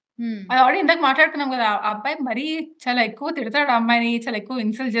 హ్మ్. అది ఆల్రెడీ ఇందాక మాట్లాడుకున్నాం గదా! ఆ అబ్బాయి మరీ చాలా ఎక్కువ తిడతాడు ఆ అమ్మాయిని. చాలా ఎక్కువ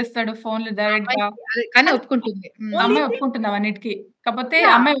ఇన్సల్ట్ చేస్తాడు ఫోన్‌లో ఆ డైరెక్ట్‌గా. అమ్మాయికి అదే కానీ కానీ ఒప్పుకుంటుంది. హ్మ్. ఆ ఓన్లీ అమ్మాయి థింగ్ ఒప్పుకుంటుంది అవన్నిటికి. కాపోతే ఆ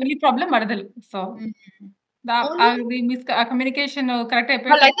యాహ్! అమ్మాయి ఓన్లీ ప్రాబ్లమ్ మరదలు. సో, హ్మ్. ఓన్లీ అది ఆ కమ్యూనికేషన్ కరెక్ట్ వాళ్ళైతే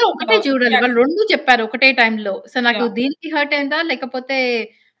అయిపోయేసరికి ఒకటే చూడాలి. వాళ్ళు 2 చెప్పారు ఒకటే టైమ్‌లో. సో, నాకు యాహ్! దీనికి హర్ట్ అయిందా? లేకపోతే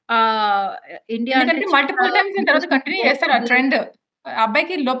ఆహ్, ఇండియా అంటే ఎందుకంటే చిన్న మల్టిపుల్ టైమ్స్ దీని తర్వాత ఇంటెలిజెంట్ కంటిన్యూ చేస్తారు ఆ బాగుంది. ట్రెండ్. ఆ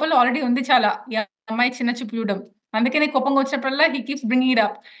అబ్బాయికి లోపల ఆల్రెడీ ఉంది చాలా. ఈ అమ్మాయి చిన్న చూపు చూడడం. అందుకనే కోపంగా వచ్చినప్పుడల్లా హి keeps bringing it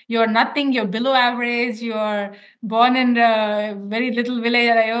up. You are nothing. You are below average. You are Born in very little village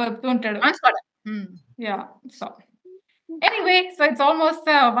అని ఏవో చెప్తూ ఉంటాడు. బాన్స్‌వాడ. హ్మ్. Yeah! So, anyway so it's almost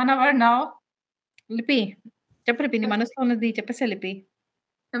 1 hour now. లిపి చెప్పు లిపి. నీ మనసులో ఉన్నది చెప్పేసేయి లిపి.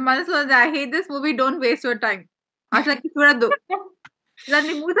 మనసులో I hate this movie don't waste your time. అసలకి చూడొద్దు.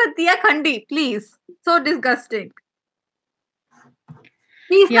 దాన్ని మూత తీయకండి ప్లీజ్. So disgusting.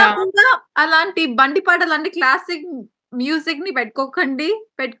 తీసినా యాహ్! కూడా అలాంటి బండి పాటలాంటి క్లాసిక్ మ్యూజిక్‌ని పెట్టుకోకండి.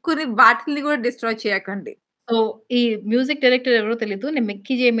 పెట్టుకొని వాటిల్ని కూడా డిస్ట్రాయ్ చేయకండి. సో, ఈ మ్యూజిక్ డైరెక్టర్ ఎవరో తెలీదు. నేను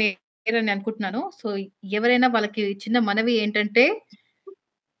 'మెక్కీ జే మేయర్' అని అనుకుంటున్నాను. సో, ఎవరైనా వాళ్ళకి చిన్న మనవి ఏంటంటే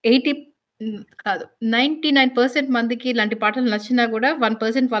 80 కాదు 99% మందికి ఇలాంటి పాటలు నచ్చినా గూడా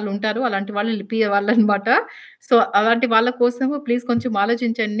 1% వాళ్ళుంటారు. అలాంటి వాళ్ళు లిపి వాళ్ళనమాట. సో, అలాంటి వాళ్ళ కోసము ప్లీజ్ కొంచెం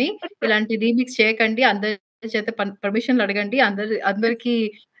ఆలోచించండి. ఇలాంటి రీమిక్స్ చేయకండి. అందరి చేత పర్మిషన్‌లు అడగండి. అందరికి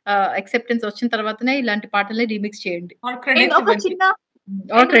యాక్సెప్టెన్స్ వచ్చిన తర్వాతనే ఇలాంటి పాటల్ని రీమిక్స్ చేయండి. ఆర్ అండ్ క్రెడిట్స్ ఒక ఇవ్వండి. చిన్న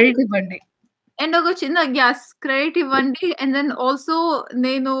ఆర్ అండ్ క్రెడిట్ ఇవ్వండి. ఒక చిన్న క్రెడిట్ ఇవ్వండి. అండ్ దెన్ ఆల్సో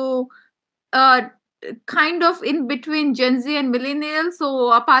నేను ఆహ్, kind of in between Gen Z and millennials. So,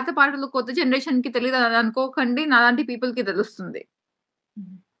 ఆ పాత పాటలు కొత్త జనరేషన్‌కి తెలీదని అనుకోకండి. నాలాంటి పీపుల్‌కి తెలుస్తుంది.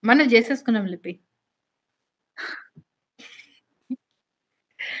 మనం జేసేసుకున్నాం లిపి.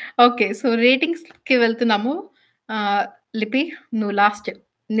 ఓకే. సో, రేటింగ్స్‌కి వెళ్తున్నాము. ఆహ్, లిపి నువ్వు లాస్ట్.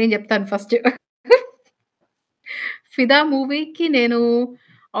 నేను జెప్తాను ఫస్ట్. 'ఫిదా' మూవీకి నేను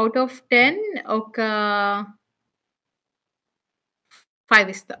ఔట్ ఆఫ్ 10 ఒక 5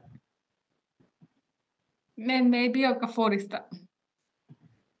 ఇస్తా. నేను మేబీ ఒక 4 ఇస్తా.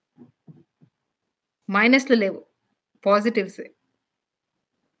 మైనస్‌లు లేవు. పాజిటివ్సే.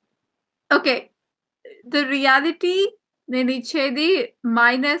 Okay. The reality నేనిచ్చేది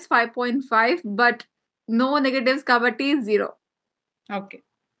 -5.5 but no negatives కాబట్టి 0. ఓకే.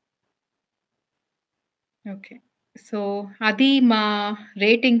 ఓకే. సో, అది మా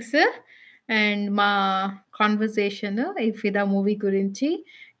రేటింగ్స్ అండ్ మా కన్వర్జేషన్ ఈ 'ఫిదా' మూవీ గురించి.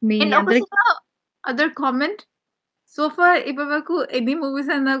 మీ అండ్ ఒక అందరికి చిన్న అదర్ కామెంట్. సో ఫార్ ఇప్పటి వరకు ఎన్ని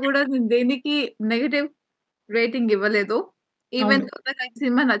మూవీస్ అన్నా కూడా నేను దేనికి నెగెటివ్ రేటింగ్ ఇవ్వలేదు. ఈవెన్ అవును. దో నాకు ఈ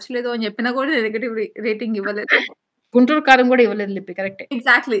సినిమా నచ్చలేదు అని చెప్పినా కూడా నేను నెగెటివ్ రేటింగ్ ఇవ్వలేదు. 'గుంటూరు కారం' గూడా ఇవ్వలేదు లిపి కరెక్టే.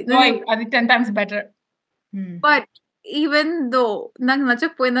 ఎగ్జాక్ట్‌లీ. ఓయ్! అది 10 టైమ్స్ బెటర్. హ్మ్. బట్ ఈవెన్ దో నాకు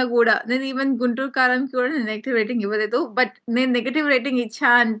నచ్చకపోయినా గూడా నేను ఈవెన్ 'గుంటూరు కారం'కి కూడా నేను నెగెటివ్ రేటింగ్ ఇవ్వలేదు. బట్ నేను నెగెటివ్ రేటింగ్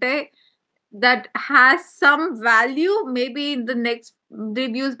ఇచ్చా అంటే that has some value. Maybe in the next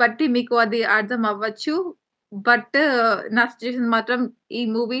reviews బట్టి మీకు అది అర్థం అవ్వచ్చు. బట్ నా సజెషన్ మాత్రం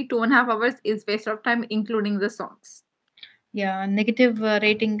ఈ movie 2 ½ hours is waste of time including the songs. Yeah! Negative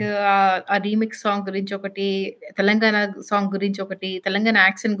rating ఆ remix song గురించొకటి, Telangana song గురించొకటి, Telangana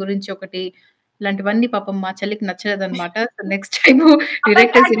accent గురించొకటి, ఇలాంటివన్నీ పాపం మా చెల్లికి నచ్చలేదనమాట. సో, నెక్స్ట్ టైము అబ్బాయి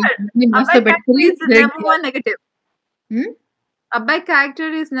డైరెక్టర్స్ క్యారెక్టర్, ఇవన్నీ మనసులో అబ్బాయి క్యారెక్టర్ పెట్టుకొని ఈస్ డైరెక్ట్ నంబర్ చేయాలి. 1 నెగెటివ్. హ్మ్. అబ్బాయి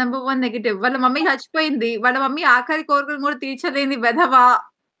క్యారెక్టర్ ఈస్ నంబర్ 1 నెగెటివ్. వాళ్ళ మమ్మీ చచ్చిపోయింది. వాళ్ళ మమ్మీ ఆఖరి కోరికను కూడా తీర్చలేని వెధవ.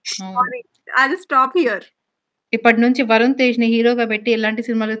 అవును. Sorry. I will stop here. ఇప్పటి నుంచి వరుణ్ తేజ్‌ని హీరోగా పెట్టి ఎలాంటి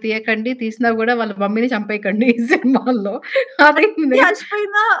సినిమాలు తీయకండి. తీసినా గూడా వాళ్ళ మమ్మీని చంపేయకండి ఈ సినిమాల్లో. అది నేను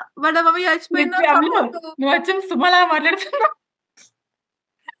చచ్చిపోయినా వాళ్ళ మమ్మీ చచ్చిపోయినా లిపి అమ్ము పర్లేదు. నువ్వు అచ్చం సుమలా మాట్లాడుతున్నావు.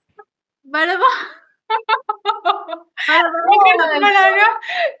 వాళ్ళ మ వాళ్ళ మమ్మీ పోకిరి సుమలాగా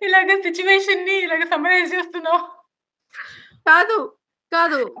ఇలాగ సిట్యుయేషన్‌ని ఇలాగ సమ్మరైజ్ చేస్తున్నావు. కాదు.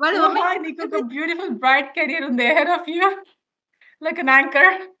 కాదు. వాళ్ళ మమ్మీ ఓహా! నీకొక బ్యూటిఫుల్ బ్రైట్ కెరియర్ ఉంది ahead of you. Like an anchor.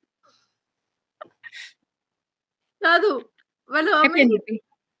 కాదు. వాళ్ళ మమ్మీని అయిపోయింది.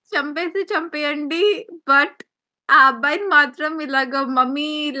 చంపేయండి. బట్ ఆ అబ్బాయిని మాత్రం ఇలాగ మమ్మీ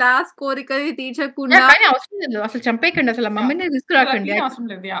లాస్ట్ కోరికని తీర్చకుండా కానీ అవసరం లేదు. అసలు చంపేయకండి. అసలు ఆ మమ్మీనే తీసుకురాకండి. లక్కీని అవసరం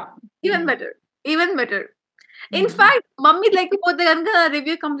లేదు. Yeah! Even better. Even better. In హ్మ్. ఫ్యాక్ట్ మమ్మీ లేకపోతే గనుక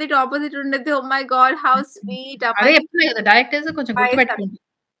రివ్యూ కంప్లీట్ ఆపోజిట్ ఉండేది. Oh my God! How sweet అదే అబ్బాయి చెప్తున్నా కదా! డైరెక్టర్స్ కొంచెం గుర్తుపెట్టుకోండి.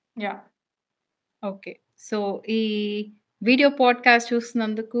 యాహ్! ఓకే. సో, ఈ వీడియో పాడ్‌కాస్ట్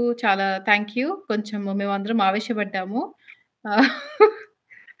చూస్తున్నందుకు చాలా థాంక్ యూ. కొంచెం మేమందరం ఆవేశపడ్డాము. ఆహ్,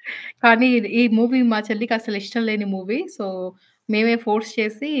 కానీ ఈ మూవీ మా చెల్లికి అసలు ఇష్టం లేని మూవీ. సో, మేమే ఫోర్స్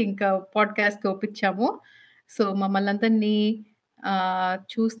చేసి ఇంకా పాడ్‌కాస్ట్‌కి ఒప్పించాము. సో, మమ్మల్ని అందరిని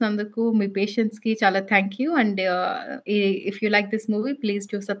చూసినందుకు మీ పేషెన్స్‌కి చాలా thank you. And if you like this movie please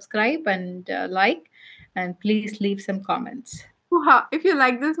do subscribe and like and please leave some comments. ఊహ. If you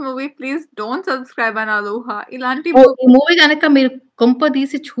like this movie please don't subscribe అనాలి ఊహ. ఇలాంటి ఈ మూవీ గనక మీరు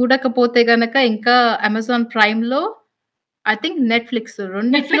కొంపదీసి చూడకపోతే గనక ఇంకా అమెజాన్ ప్రైమ్‌లో ఐ థింక్ నెట్‌ఫ్లిక్స్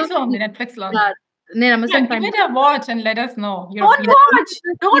రెండిట్లో నెట్‌ఫ్లిక్స్‌లో ఉంది. నెట్‌ఫ్లిక్స్‌లో ఉంది. యాహ్! నేను Amazon give prime it a watch and let us know your don't opinion. Watch.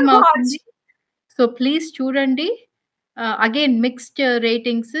 Don't watch. అవుతుంది. సో, ప్లీజ్ చూడండి. అగైన్ మిక్స్డ్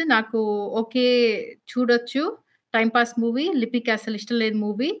రేటింగ్స్ నాకు ఓకే చూడొచ్చు. Time pass movie. లిపికి అసలు ఇష్టం లేని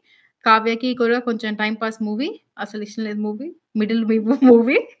మూవీ. కావ్యకి కూడా కొంచెం టైమ్ పాస్ మూవీ. అసలు ఇష్టం లేని movie. Middle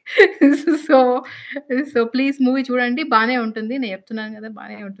movie. So, so please movie చూడండి. బానే ఉంటుంది. నేను చెప్తున్నాను గదా!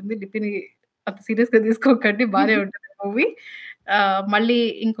 బానే ఉంటుంది. లిపిని అంత సీరియస్‌గా తీసుకోకండి. బానే ఉంటుంది మూవీ. మళ్ళీ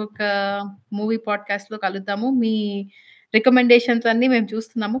ఇంకొక మూవీ పాడ్‌కాస్ట్‌లో కలుద్దాము. మీ రికమెండేషన్స్ అన్నీ మేము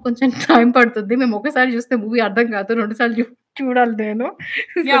చూస్తున్నాము. కొంచెం టైం పడుతుంది. మేము ఒకసారి చూస్తే మూవీ అర్థం కాదు. 2 సార్లు చూడాలి నేను.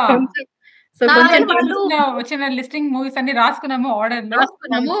 So, yeah! కొంచెం సో, నా కొంచెం ఆల్రెడీ వాళ్ళు వచ్చిన లిస్టింగ్ మూవీస్ అన్నీ రాసుకున్నాము ఆర్డర్‌లో.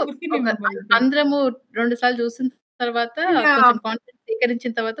 రాసుకున్నాము. చూసి ఒక మేము అందరము 2 సార్లు చూసిన తర్వాత అండ్ కొంచెం కాన్ఫిడెన్స్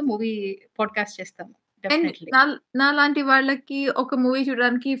స్వీకరించిన తర్వాత మూవీ పాడ్‌కాస్ట్ చేస్తాము. And definitely. నాలాంటి వాళ్ళకి ఒక మూవీ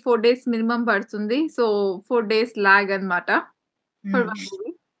చూడడానికి 4 డేస్ మినిమమ్ పడుతుంది. సో, 4 డేస్ లాగ్ అన్నమాట. ఫర్ హ్మ్. One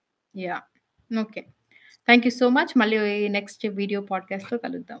movie. Yeah! Okay. Thank you so much. మళ్ళీ నెక్స్ట్ వీడియో పాడ్‌కాస్ట్‌లో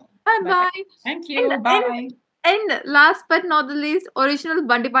కలుద్దాం. By by by. By. Thank you. And and bye. And last but not the least original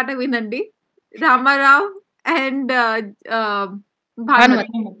బండి పాట వినండి. Ramarao and ఆహ్,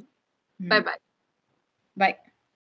 Bhanumathi. Bhanumathi. By హ్మ్. బై. బై.